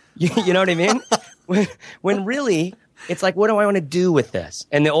it. You know what I mean? when really it's like, what do I want to do with this?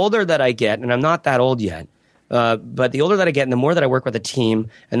 And the older that I get, and I'm not that old yet, but the older that I get, and the more that I work with a team,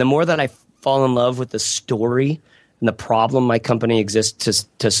 and the more that I fall in love with the story and the problem my company exists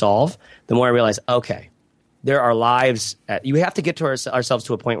to solve, the more I realize, okay, there are lives. You have to get to ourselves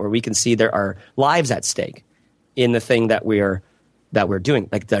to a point where we can see there are lives at stake in the thing that we're doing.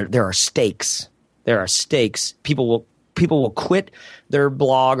 Like there are stakes. There are stakes. People will quit their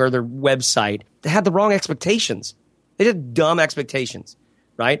blog or their website. They had the wrong expectations. They had dumb expectations,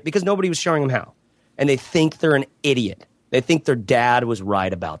 right? Because nobody was showing them how, and they think they're an idiot. They think their dad was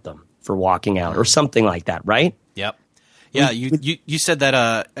right about them for walking out or something like that, right? Yep. Yeah, you said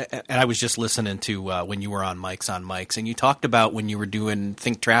that, and I was just listening to when you were on Mics, and you talked about when you were doing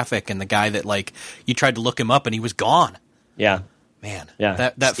Think Traffic and the guy that, you tried to look him up and he was gone. Yeah. Man,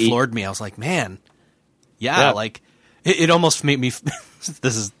 yeah. that floored me. I was like, man, yeah. It almost made me.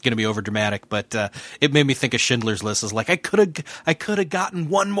 This is going to be over dramatic, but it made me think of Schindler's List. Is like I could have gotten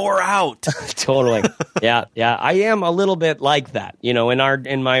one more out. Totally. Yeah. I am a little bit like that. You know,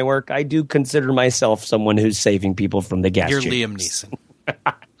 in my work, I do consider myself someone who's saving people from the gas. You're chambers. Liam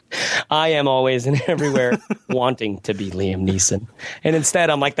Neeson. I am always and everywhere wanting to be Liam Neeson, and instead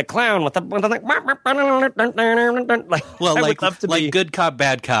I'm like the clown with the like. Well, I like would love to be good cop,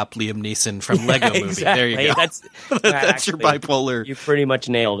 bad cop, Liam Neeson from Lego Movie. Exactly. There you go. That's your bipolar. You pretty much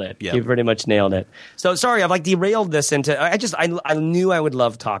nailed it. Yeah. You pretty much nailed it. So sorry, I've like derailed this into. I knew I would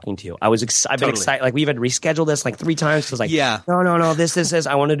love talking to you. I've been Totally. excited. Like we've had rescheduled this like 3 times because like Yeah. no. This is.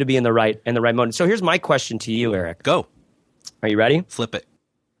 I wanted to be in the right moment. So here's my question to you, Eric. Go. Are you ready? Flip it.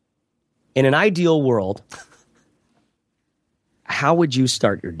 In an ideal world, how would you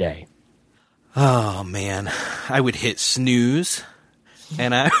start your day? Oh man, I would hit snooze,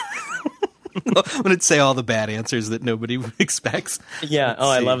 and I'm going to say all the bad answers that nobody expects. Yeah.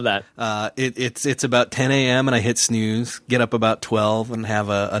 I love that. It's about 10 a.m. and I hit snooze. Get up about 12 and have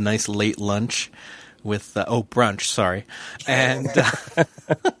a nice late lunch with brunch. Sorry, and.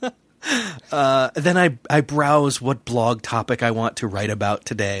 Then I browse what blog topic I want to write about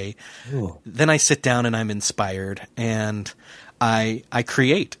today. Ooh. Then I sit down and I'm inspired and I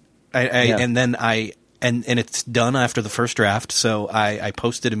create. And then and it's done after the first draft, so I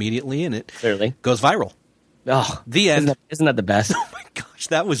post it immediately and it Clearly goes viral. Oh, the end. Isn't that the best? Oh my gosh,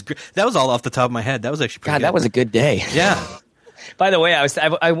 that was great. That was all off the top of my head. That was actually pretty good. That was a good day. Yeah. By the way, I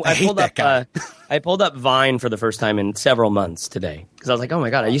pulled that up guy. I pulled up Vine for the first time in several months today because I was like, oh my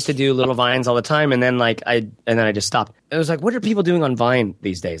god, I used to do little Vines all the time, and then I just stopped. It was like, what are people doing on Vine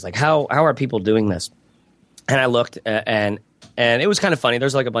these days? Like, how are people doing this? And I looked, and it was kind of funny.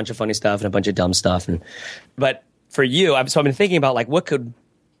 There's like a bunch of funny stuff and a bunch of dumb stuff, but for you, I've been thinking about like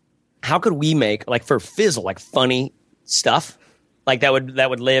how could we make like for Fizzle like funny stuff. Like that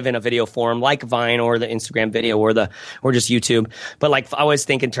would live in a video form, like Vine or the Instagram video or just YouTube. But like I always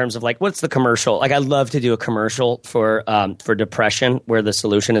think in terms of like what's the commercial? Like I love to do a commercial for depression where the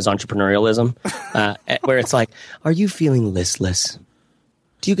solution is entrepreneurialism, where it's like, are you feeling listless?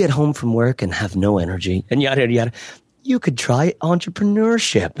 Do you get home from work and have no energy? And yada yada yada. You could try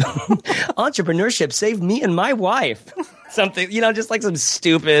entrepreneurship. Entrepreneurship saved me and my wife. Something, just like some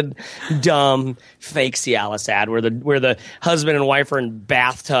stupid, dumb, fake Cialis ad where the husband and wife are in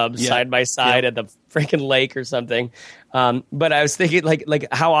bathtubs side by side at the freaking lake or something. But I was thinking, like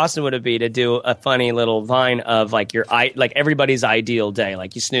how awesome would it be to do a funny little Vine of like like everybody's ideal day,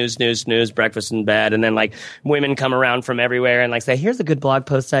 like you snooze, breakfast in bed, and then like women come around from everywhere and like say, here's a good blog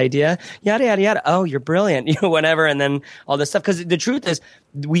post idea, yada yada yada. Oh, you're brilliant, whatever, and then all this stuff. Because the truth is,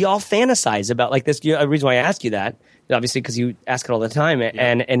 we all fantasize about like this. The reason why I ask you that. Obviously, because you ask it all the time,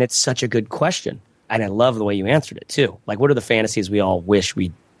 and it's such a good question. And I love the way you answered it, too. Like, what are the fantasies we all wish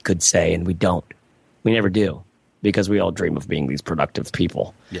we could say, and we don't? We never do, because we all dream of being these productive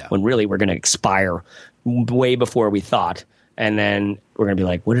people. Yeah. When really we're going to expire way before we thought, and then we're going to be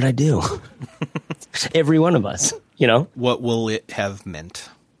like, what did I do? Every one of us, What will it have meant?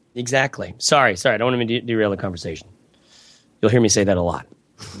 Exactly. Sorry. I don't want to derail the conversation. You'll hear me say that a lot.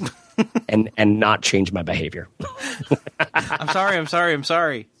 and not change my behavior. I'm sorry.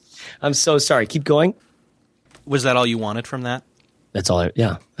 I'm so sorry. Keep going. Was that all you wanted from that? That's all. I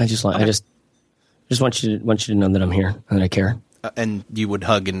just want you to know that I'm here and that I care. And you would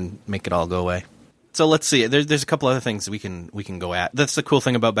hug and make it all go away. So let's see. There's a couple other things we can go at. That's the cool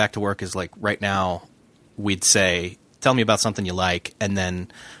thing about Back to Work is like right now we'd say, tell me about something you like, and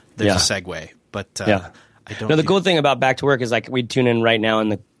then there's a segue. But I don't. No, the cool thing about Back to Work is like we'd tune in right now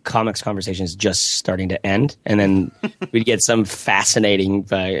and the comics conversation is just starting to end, and then we'd get some fascinating,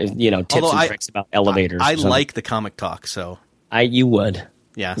 tips and tricks about elevators. I like the comic talk, so you would.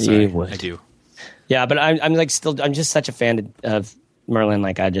 Yeah, sorry, you would. I do. Yeah, but I'm just such a fan of Merlin.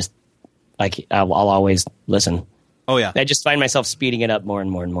 Like I'll always listen. Oh yeah, I just find myself speeding it up more and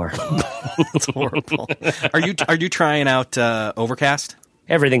more and more. It's horrible. Are you trying out Overcast?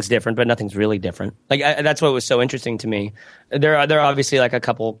 Everything's different, but nothing's really different. Like that's what was so interesting to me. There are obviously like a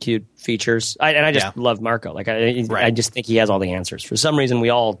couple cute features, I just love Marco. Like I just think he has all the answers. For some reason, we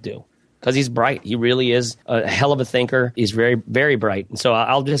all do because he's bright. He really is a hell of a thinker. He's very, very bright, and so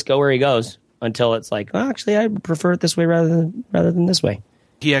I'll just go where he goes until it's like, oh, actually, I prefer it this way rather than this way.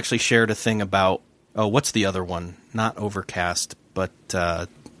 He actually shared a thing about what's the other one? Not Overcast, but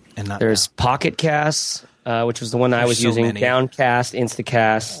and not there's Pocket Casts. Which was the one I was using. Many. Downcast,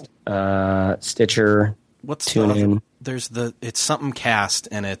 Instacast, Stitcher. What's TuneIn. It's something cast,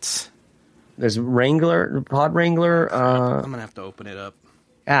 and there's Wrangler, Pod Wrangler. I'm gonna have to open it up.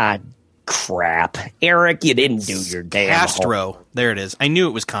 crap. Eric, you didn't do your damn Castro. homework. There it is. I knew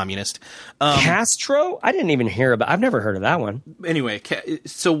it was communist. Castro? I didn't even hear about. I've never heard of that one. Anyway,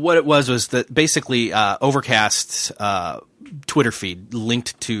 so what it was that basically Overcast's Twitter feed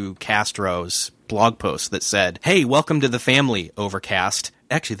linked to Castro's blog post that said, "Hey, welcome to the family, Overcast."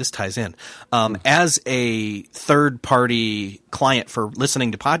 Actually, this ties in. As a third-party client for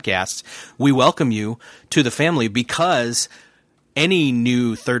listening to podcasts, we welcome you to the family because any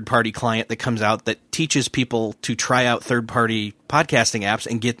new third-party client that comes out that teaches people to try out third-party podcasting apps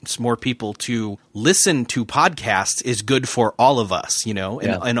and gets more people to listen to podcasts is good for all of us, you know,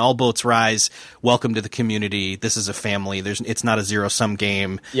 and all boats rise. Welcome to the community. This is a family. It's not a zero-sum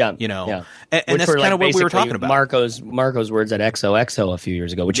game, you know. Yeah. And that's kind of what we were talking about. Marco's words at XOXO a few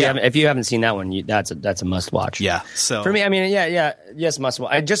years ago, which if you haven't seen that one, that's a must-watch. Yeah. So for me, I mean, yes,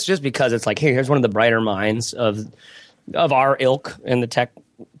 must-watch. Just because it's like, hey, here's one of the brighter minds of our ilk in the tech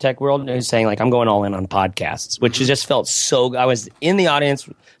world who's saying like, I'm going all in on podcasts, which just felt so. I was in the audience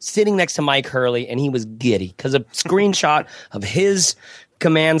sitting next to Mike Hurley, and he was giddy because a screenshot of his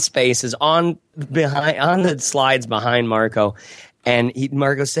command space is on the slides behind Marco. And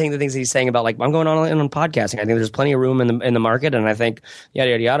Marco's saying the things he's saying about like, I'm going all in on podcasting. I think there's plenty of room in the market, and I think yada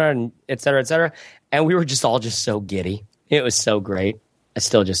yada yada, and et cetera, et cetera. And we were just all just so giddy. It was so great. I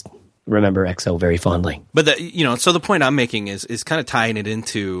still just remember XO very fondly. But so the point I'm making is kind of tying it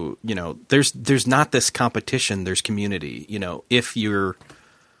into, you know, there's not this competition, there's community. You know, if you're,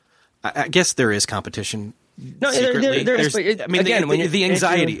 I guess there is competition. No, secretly. there is. I mean, again, the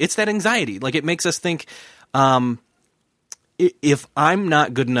anxiety. It's that anxiety. Like it makes us think, if I'm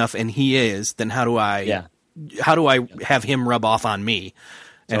not good enough and he is, then how do I have him rub off on me?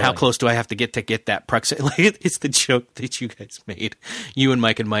 And how close do I have to get that proximity? Like, it's the joke that you guys made. You and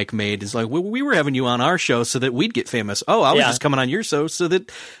Mike made is like, well, we were having you on our show so that we'd get famous. Oh, I was just coming on your show so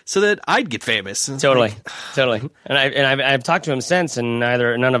that I'd get famous. Totally. And I've talked to him since, and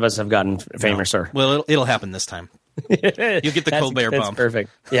none of us have gotten famous. No. Well, it'll happen this time. You'll get the Colbert bump. That's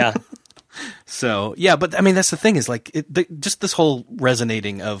perfect. Yeah. So yeah, but I mean that's the thing is like just this whole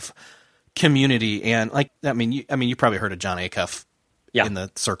resonating of community and like I mean you probably heard of John Acuff. Yeah. In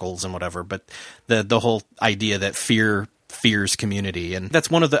the circles and whatever, but the whole idea that fear fears community, and that's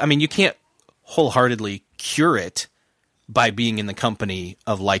one of the. I mean, you can't wholeheartedly cure it by being in the company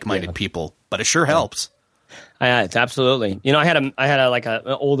of like-minded people, but it sure helps. It's absolutely. You know, I had an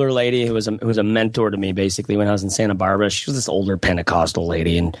older lady who was a mentor to me basically when I was in Santa Barbara. She was this older Pentecostal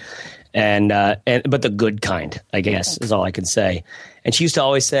lady, and but the good kind, I guess, is all I could say. And she used to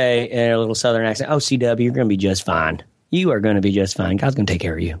always say in a little Southern accent, "Oh, CW, you're going to be just fine. You are going to be just fine. God's going to take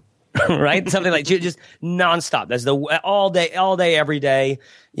care of you." Right? Something like just nonstop. That's all day, every day.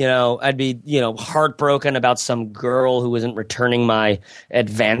 You know, I'd be, heartbroken about some girl who wasn't returning my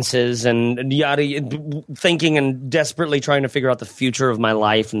advances and thinking and desperately trying to figure out the future of my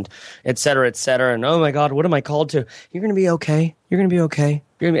life and et cetera, et cetera. And oh my God, what am I called to? You're going to be okay. You're going to be okay.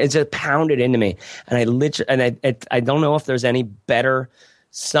 It's just pounded into me. And I don't know if there's any better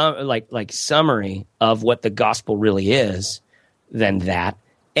summary of what the gospel really is than that,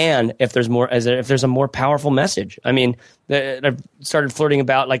 and if there's a more powerful message. I mean, I've started flirting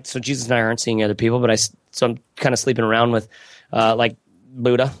about so Jesus and I aren't seeing other people, but so I'm kind of sleeping around with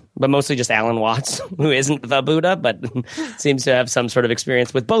Buddha, but mostly just Alan Watts, who isn't the Buddha, but seems to have some sort of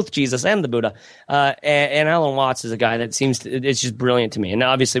experience with both Jesus and the Buddha. And Alan Watts is a guy that it's just brilliant to me. And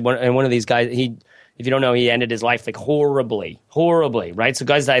obviously one of these guys, if you don't know, he ended his life horribly, right? So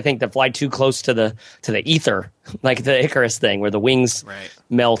guys that I think that fly too close to the ether, like the Icarus thing, where the wings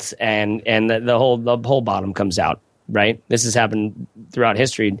melt and the whole bottom comes out, right? This has happened throughout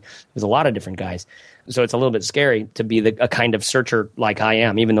history with a lot of different guys. So it's a little bit scary to be a kind of searcher like I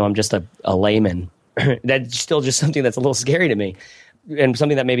am, even though I'm just a layman. That's still just something that's a little scary to me, and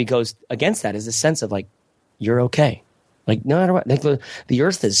something that maybe goes against that is a sense of you're okay. No matter what, the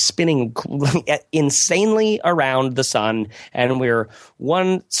Earth is spinning insanely around the sun, and we're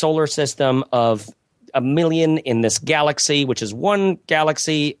one solar system of 1 million in this galaxy, which is one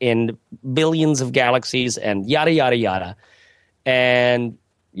galaxy in billions of galaxies, and yada yada yada. And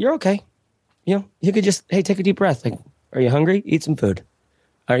you're okay. You could just take a deep breath. Are you hungry? Eat some food.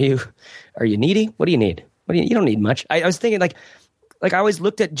 Are you needy? What do you need? You don't need much. I was thinking I always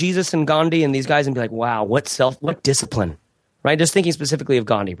looked at Jesus and Gandhi and these guys and be like, wow, what discipline, right? Just thinking specifically of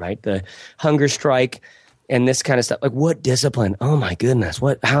Gandhi, right? The hunger strike and this kind of stuff. What discipline? Oh my goodness.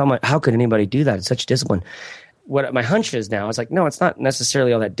 How could anybody do that? It's such discipline. What my hunch is now is no, it's not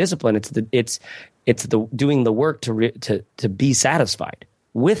necessarily all that discipline. It's the doing the work to be satisfied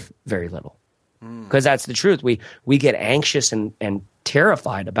with very little. Because that's the truth. We get anxious and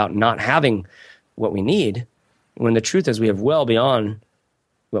terrified about not having what we need, when the truth is we have well beyond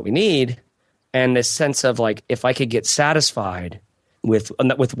what we need. And this sense of like, if I could get satisfied with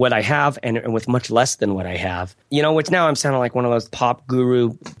what I have and with much less than what I have, which now I'm sounding like one of those pop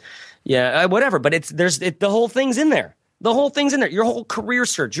guru, whatever. But the whole thing's in there. The whole thing's in there. Your whole career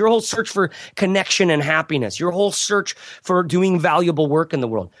search, your whole search for connection and happiness, your whole search for doing valuable work in the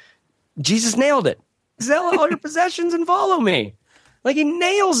world. Jesus nailed it. Sell all your possessions and follow me. Like, he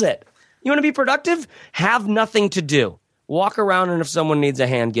nails it. You want to be productive? Have nothing to do. Walk around, and if someone needs a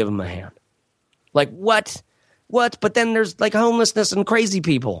hand, give them a hand. Like, what? But then there's like homelessness and crazy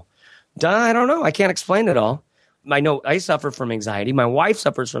people. I don't know. I can't explain it all. I know I suffer from anxiety. My wife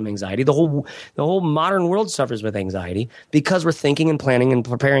suffers from anxiety. The whole modern world suffers with anxiety because we're thinking and planning and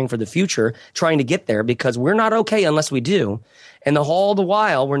preparing for the future, trying to get there, because we're not okay unless we do. And all the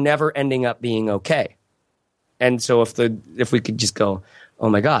while, we're never ending up being okay. And so if we could just go, oh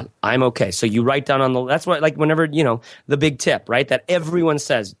my God, I'm okay. So you write down that's what, like, whenever, the big tip, right? That everyone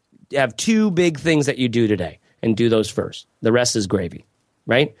says, have 2 big things that you do today and do those first. The rest is gravy.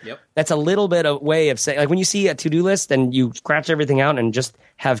 Right? Yep. That's a little bit of way of saying, like, when you see a to-do list and you scratch everything out and just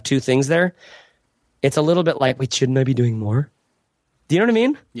have 2 things there, it's a little bit like, wait, shouldn't I be doing more? Do you know what I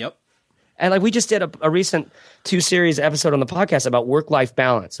mean? Yep. And like, we just did a recent 2-series episode on the podcast about work-life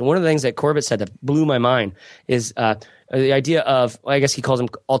balance. And one of the things that Corbett said that blew my mind is the idea of, I guess he calls them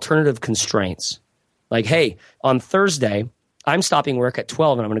alternative constraints. Like, hey, on Thursday, I'm stopping work at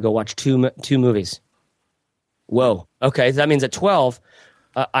 12 and I'm going to go watch two movies. Whoa. Okay. That means at 12,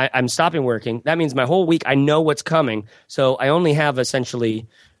 I'm stopping working. That means my whole week, I know what's coming. So I only have essentially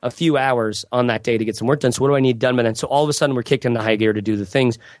a few hours on that day to get some work done. So what do I need done by then? So all of a sudden we're kicked into high gear to do the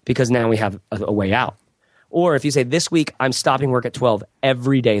things because now we have a way out. Or if you say, this week, I'm stopping work at 12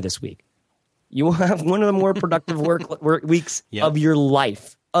 every day this week, you will have one of the more productive work weeks of your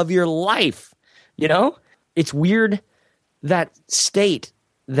life. It's weird, that state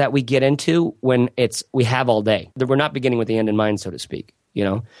that we get into when we have all day. We're not beginning with the end in mind, so to speak.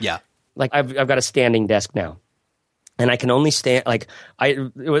 Yeah. Like, I've got a standing desk now, and I can only stand. Like,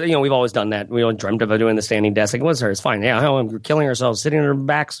 we've always done that. We all dreamt of doing the standing desk. Like, what's her? It's fine. Yeah, we're killing ourselves, sitting on our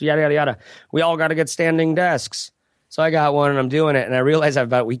backs. Yada yada yada. We all got to get standing desks. So I got one, and I'm doing it. And I realized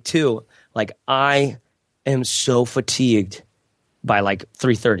about week 2, like, I am so fatigued by like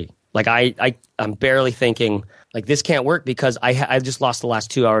 3:30. Like, I'm barely thinking, like, this can't work because I've just lost the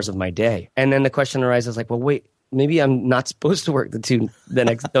last 2 hours of my day. And then the question arises, like, well, wait. Maybe I'm not supposed to work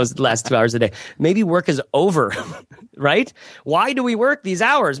those last 2 hours a day. Maybe work is over, right? Why do we work these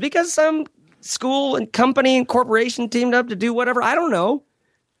hours? Because some school and company and corporation teamed up to do whatever. I don't know.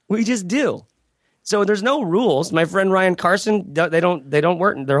 We just do. So there's no rules. My friend Ryan Carson, they don't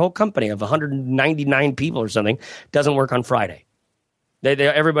work. Their whole company of 199 people or something doesn't work on Friday.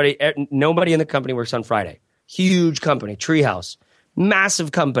 Nobody in the company works on Friday. Huge company, Treehouse,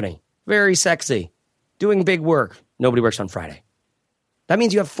 massive company, very sexy. Doing big work. Nobody works on Friday. That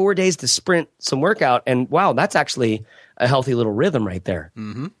means you have 4 days to sprint some workout, and wow, that's actually a healthy little rhythm right there.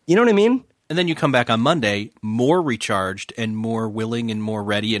 Mm-hmm. You know what I mean? And then you come back on Monday more recharged and more willing and more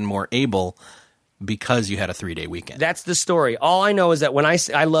ready and more able because you had a 3-day weekend. That's the story. All I know is that when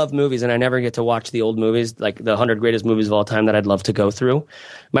I love movies and I never get to watch the old movies, like the 100 greatest movies of all time that I'd love to go through.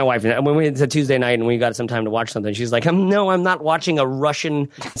 My wife, when it's a Tuesday night and we got some time to watch something, she's like, no, I'm not watching a Russian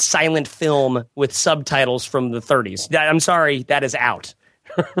silent film with subtitles from the 30s. I'm sorry, that is out.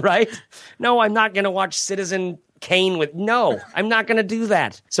 Right? No, I'm not going to watch Citizen Kane no, I'm not going to do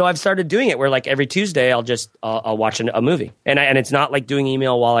that. So I've started doing it where, like, every Tuesday I'll watch a movie. And it's not like doing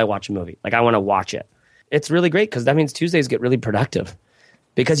email while I watch a movie. Like, I want to watch it. It's really great because that means Tuesdays get really productive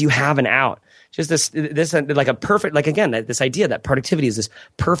because you have an out. Just this like a perfect, like, again, this idea that productivity is this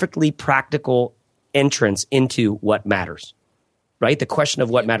perfectly practical entrance into what matters, right? The question of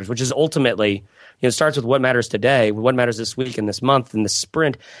what matters, which is ultimately, it starts with what matters today, what matters this week and this month and this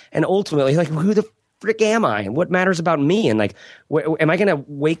sprint. And ultimately, like, who the frick am I and what matters about me? And like, am I going to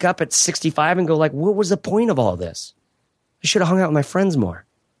wake up at 65 and go like, what was the point of all this? I should have hung out with my friends more.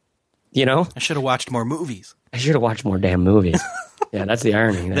 I should have watched more movies. I should have watched more damn movies. Yeah, that's the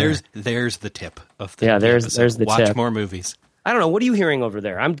irony. There's the tip of the there's the watch tip. Watch more movies. I don't know. What are you hearing over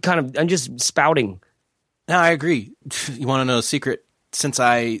there? I'm just spouting. No, I agree. You want to know a secret? Since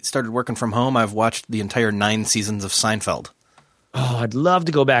I started working from home, I've watched the entire 9 seasons of Seinfeld. Oh, I'd love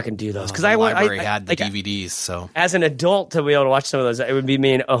to go back and do those because the library had the DVDs. So as an adult to be able to watch some of those, it would be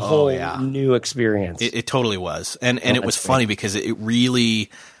a whole new experience. It totally was, and it was funny because it really,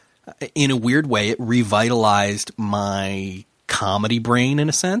 in a weird way, it revitalized my comedy brain in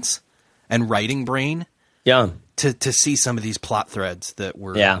a sense and writing brain Yeah. To see some of these plot threads that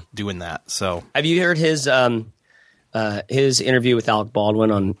were doing that. So have you heard his interview with Alec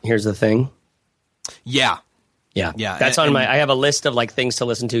Baldwin on Here's the Thing? Yeah. That's on I have a list of like things to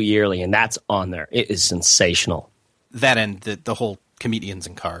listen to yearly, and that's on there. It is sensational. That and the whole comedians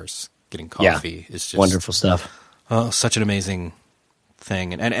in cars getting coffee is just wonderful stuff. Oh, such an amazing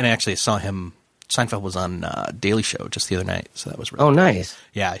thing. And actually I saw him, Seinfeld was on Daily Show just the other night, so that was really cool. Nice.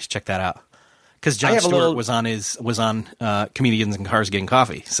 Yeah, I should check that out. Because Jon Stewart was on comedians in cars getting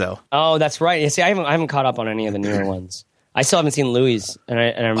coffee. So that's right. Yeah, see, I haven't caught up on any of the newer ones. I still haven't seen Louis, and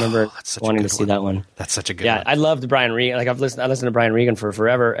I remember wanting to see that one. That's such a good one. Yeah, I loved Brian Regan. Like I listened to Brian Regan for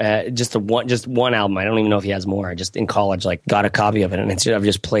forever. Just one album. I don't even know if he has more. I just in college like got a copy of it, and I've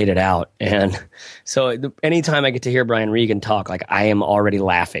just played it out. And so anytime I get to hear Brian Regan talk, like I am already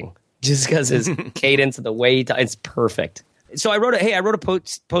laughing just because his cadence and the way it's perfect. So I wrote a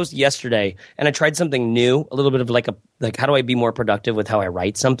post yesterday, and I tried something new, a little bit of like how do I be more productive with how I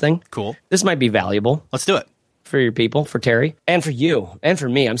write something? Cool. This might be valuable. Let's do it. For your people, for Terry, and for you, and for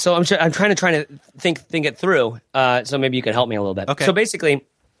me. I'm trying to think it through. So maybe you can help me a little bit. Okay. So basically,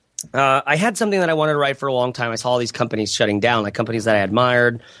 I had something that I wanted to write for a long time. I saw all these companies shutting down, like companies that I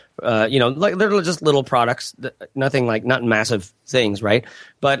admired. Like they're just little products, not massive things, right?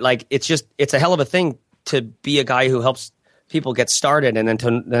 But like it's a hell of a thing to be a guy who helps people get started, and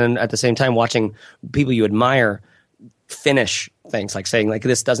then at the same time watching people you admire finish things, like saying like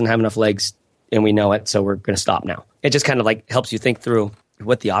this doesn't have enough legs. And we know it, so we're going to stop now. It just kind of like helps you think through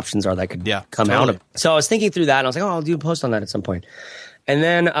what the options are that could come out of it. So I was thinking through that, and I was like, I'll do a post on that at some point. And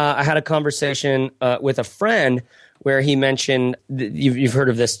then I had a conversation with a friend where he mentioned, you've heard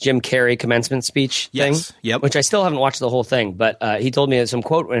of this Jim Carrey commencement speech thing? Yep. Which I still haven't watched the whole thing, but he told me there's some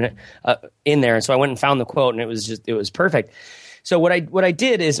quote in there, and so I went and found the quote, and it was perfect. So what I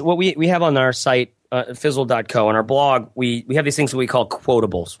did is what we have on our site, fizzle.co, on our blog, we have these things that we call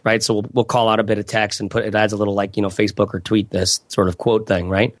quotables, right? So we'll call out a bit of text and it adds a little like, Facebook or tweet this sort of quote thing,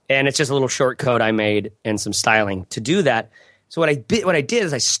 right? And it's just a little short code I made and some styling to do that. So what I did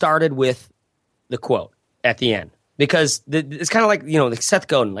is I started with the quote at the end, because it's kind of like, like Seth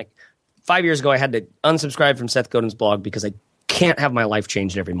Godin. Like 5 years ago, I had to unsubscribe from Seth Godin's blog because I can't have my life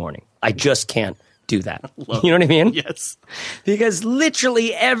changed every morning. I just can't do that. You know what I mean? Yes. Because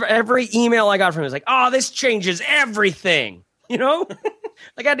literally every email I got from him was like, oh, this changes everything.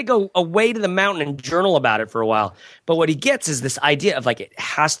 Like I had to go away to the mountain and journal about it for a while. But what he gets is this idea of like it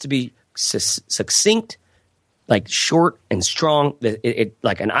has to be succinct, like short and strong. It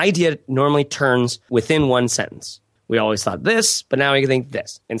like an idea normally turns within one sentence. We always thought this, but now we can think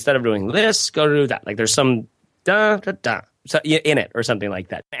this. Instead of doing this, go to do that. Like there's some so in it or something like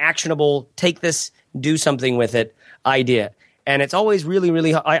that. Actionable, take this, do something with it idea. And it's always really,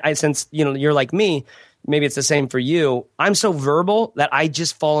 really, I since, you're like me, maybe it's the same for you. I'm so verbal that I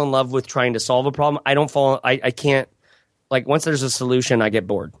just fall in love with trying to solve a problem. I can't, like once there's a solution, I get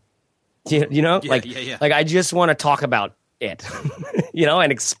bored. Yeah. Like I just want to talk about it,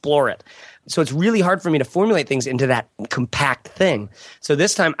 and explore it. So it's really hard for me to formulate things into that compact thing. So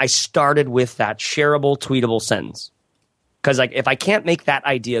this time I started with that shareable, tweetable sentence. Because like if I can't make that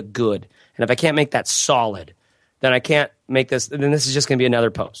idea good, and if I can't make that solid, then I can't make this. Then this is just going to be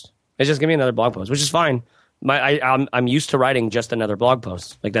another post. It's just going to be another blog post, which is fine. I'm used to writing just another blog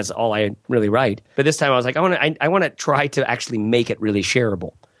post. Like that's all I really write. But this time I was like, I want to try to actually make it really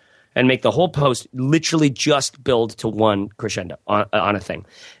shareable, and make the whole post literally just build to one crescendo on a thing.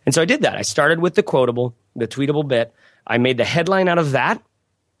 And so I did that. I started with the quotable, the tweetable bit. I made the headline out of that,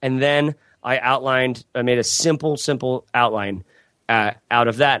 and then I made a simple outline out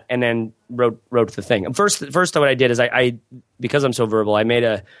of that, and then wrote the thing. First, what I did is I because I'm so verbal, I made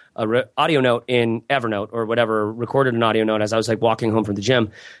a audio note in Evernote or whatever, recorded an audio note as I was like walking home from the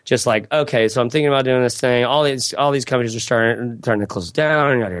gym, just like, okay, so I'm thinking about doing this thing. All these companies are starting to close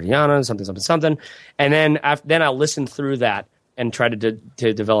down, yada yada, something, and then I'll listen through that and try to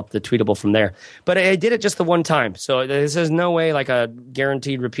develop the tweetable from there. But I did it just the one time. So this is no way like a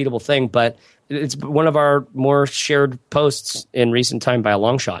guaranteed repeatable thing, but it's one of our more shared posts in recent time by a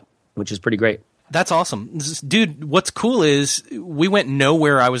long shot, which is pretty great. That's awesome. Dude, what's cool is we went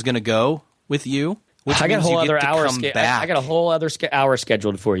nowhere I was going to go with you. I got a whole other hour. I got a whole other hour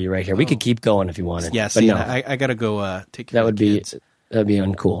scheduled for you right here. We could keep going if you wanted. Yeah, see, no. I got to go take care of the kids. That'd be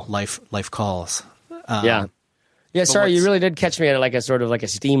uncool. Life calls. Yeah, sorry, you really did catch me at like a sort of like a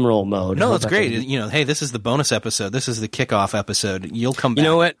steamroll mode. No, it's great. Hey, this is the bonus episode. This is the kickoff episode. You'll come back. You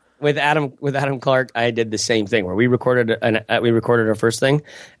know what? With Adam Clark, I did the same thing where we recorded our first thing,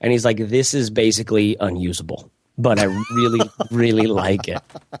 and he's like, "This is basically unusable, but I really, really like it."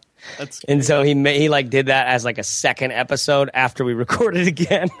 And so he did that as like a second episode after we recorded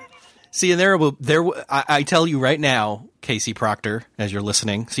again. See, and I tell you right now, Casey Proctor, as you're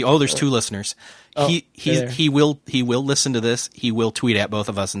listening. See, there's two listeners. He will listen to this. He will tweet at both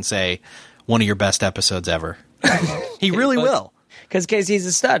of us and say, "One of your best episodes ever." He really will. Because Casey's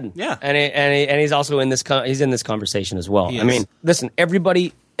a stud. Yeah. And he's also in this he's in this conversation as well. I mean, listen,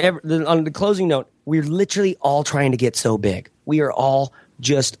 everybody, on the closing note, we're literally all trying to get so big. We are all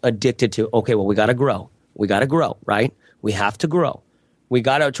just addicted to, okay, well, we got to grow. We got to grow, right? We have to grow. We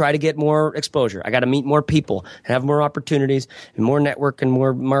got to try to get more exposure. I got to meet more people and have more opportunities and more network and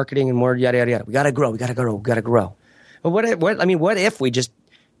more marketing and more yada, yada, yada. We got to grow. We got to grow. We got to grow. But what if we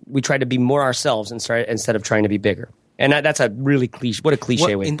tried to be more ourselves instead of trying to be bigger? And that's a really cliche. What a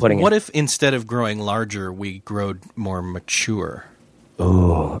cliche way of putting it. What if instead of growing larger, we growed more mature?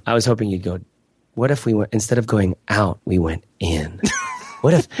 Oh, I was hoping you'd go. What if instead of going out, we went in?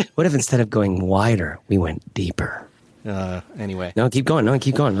 What if instead of going wider, we went deeper? Anyway. No, keep going.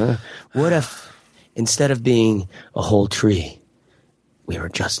 What if instead of being a whole tree, we were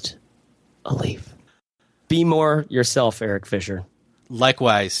just a leaf? Be more yourself, Eric Fisher.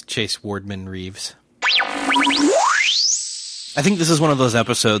 Likewise, Chase Wardman Reeves. I think this is one of those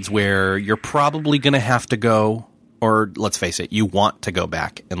episodes where you're probably going to have to go, or let's face it, you want to go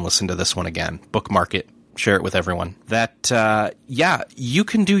back and listen to this one again. Bookmark it. Share it with everyone. You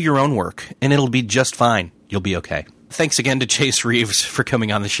can do your own work, and it'll be just fine. You'll be okay. Thanks again to Chase Reeves for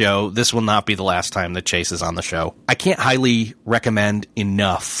coming on the show. This will not be the last time that Chase is on the show. I can't highly recommend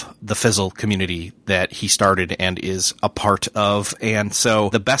enough the Fizzle community that he started and is a part of. And so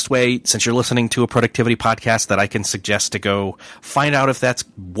the best way, since you're listening to a productivity podcast, that I can suggest to go find out if that's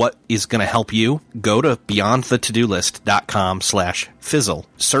what is going to help you, go to beyondthetodolist.com/fizzle.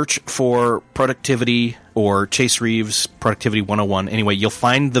 Search for productivity or Chase Reeves Productivity 101. Anyway, you'll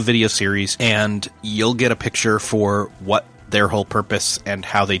find the video series and you'll get a picture for what their whole purpose and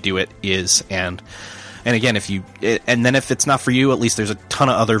how they do it is. And again, if it's not for you, at least there's a ton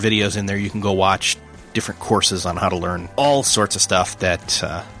of other videos in there. You can go watch different courses on how to learn all sorts of stuff that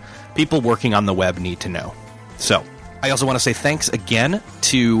people working on the web need to know. So I also want to say thanks again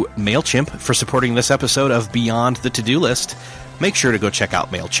to MailChimp for supporting this episode of Beyond the To-Do List. Make sure to go check out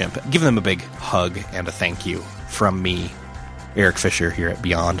MailChimp. Give them a big hug and a thank you from me, Eric Fisher, here at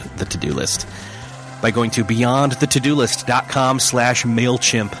Beyond the To-Do List. By going to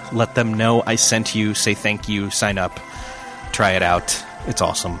beyondthetodolist.com/MailChimp. Let them know I sent you, say thank you, sign up, try it out. It's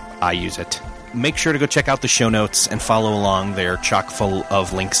awesome. I use it. Make sure to go check out the show notes and follow along. They're chock full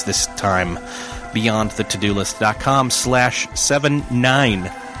of links this time.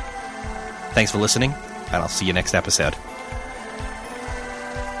 beyondthetodolist.com/79. Thanks for listening, and I'll see you next episode.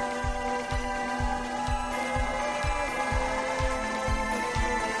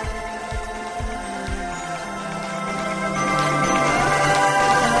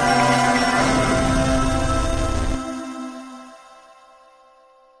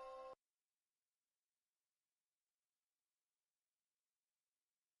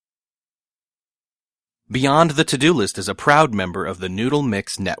 Beyond the To-Do List is a proud member of the Noodle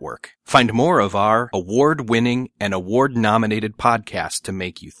Mix Network. Find more of our award-winning and award-nominated podcasts to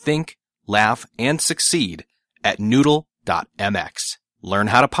make you think, laugh, and succeed at noodle.mx. Learn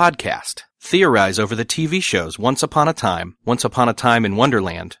how to podcast. Theorize over the TV shows Once Upon a Time in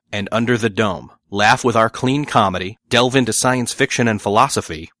Wonderland, and Under the Dome. Laugh with our clean comedy. Delve into science fiction and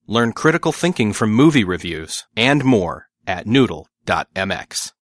philosophy. Learn critical thinking from movie reviews. And more at noodle.mx.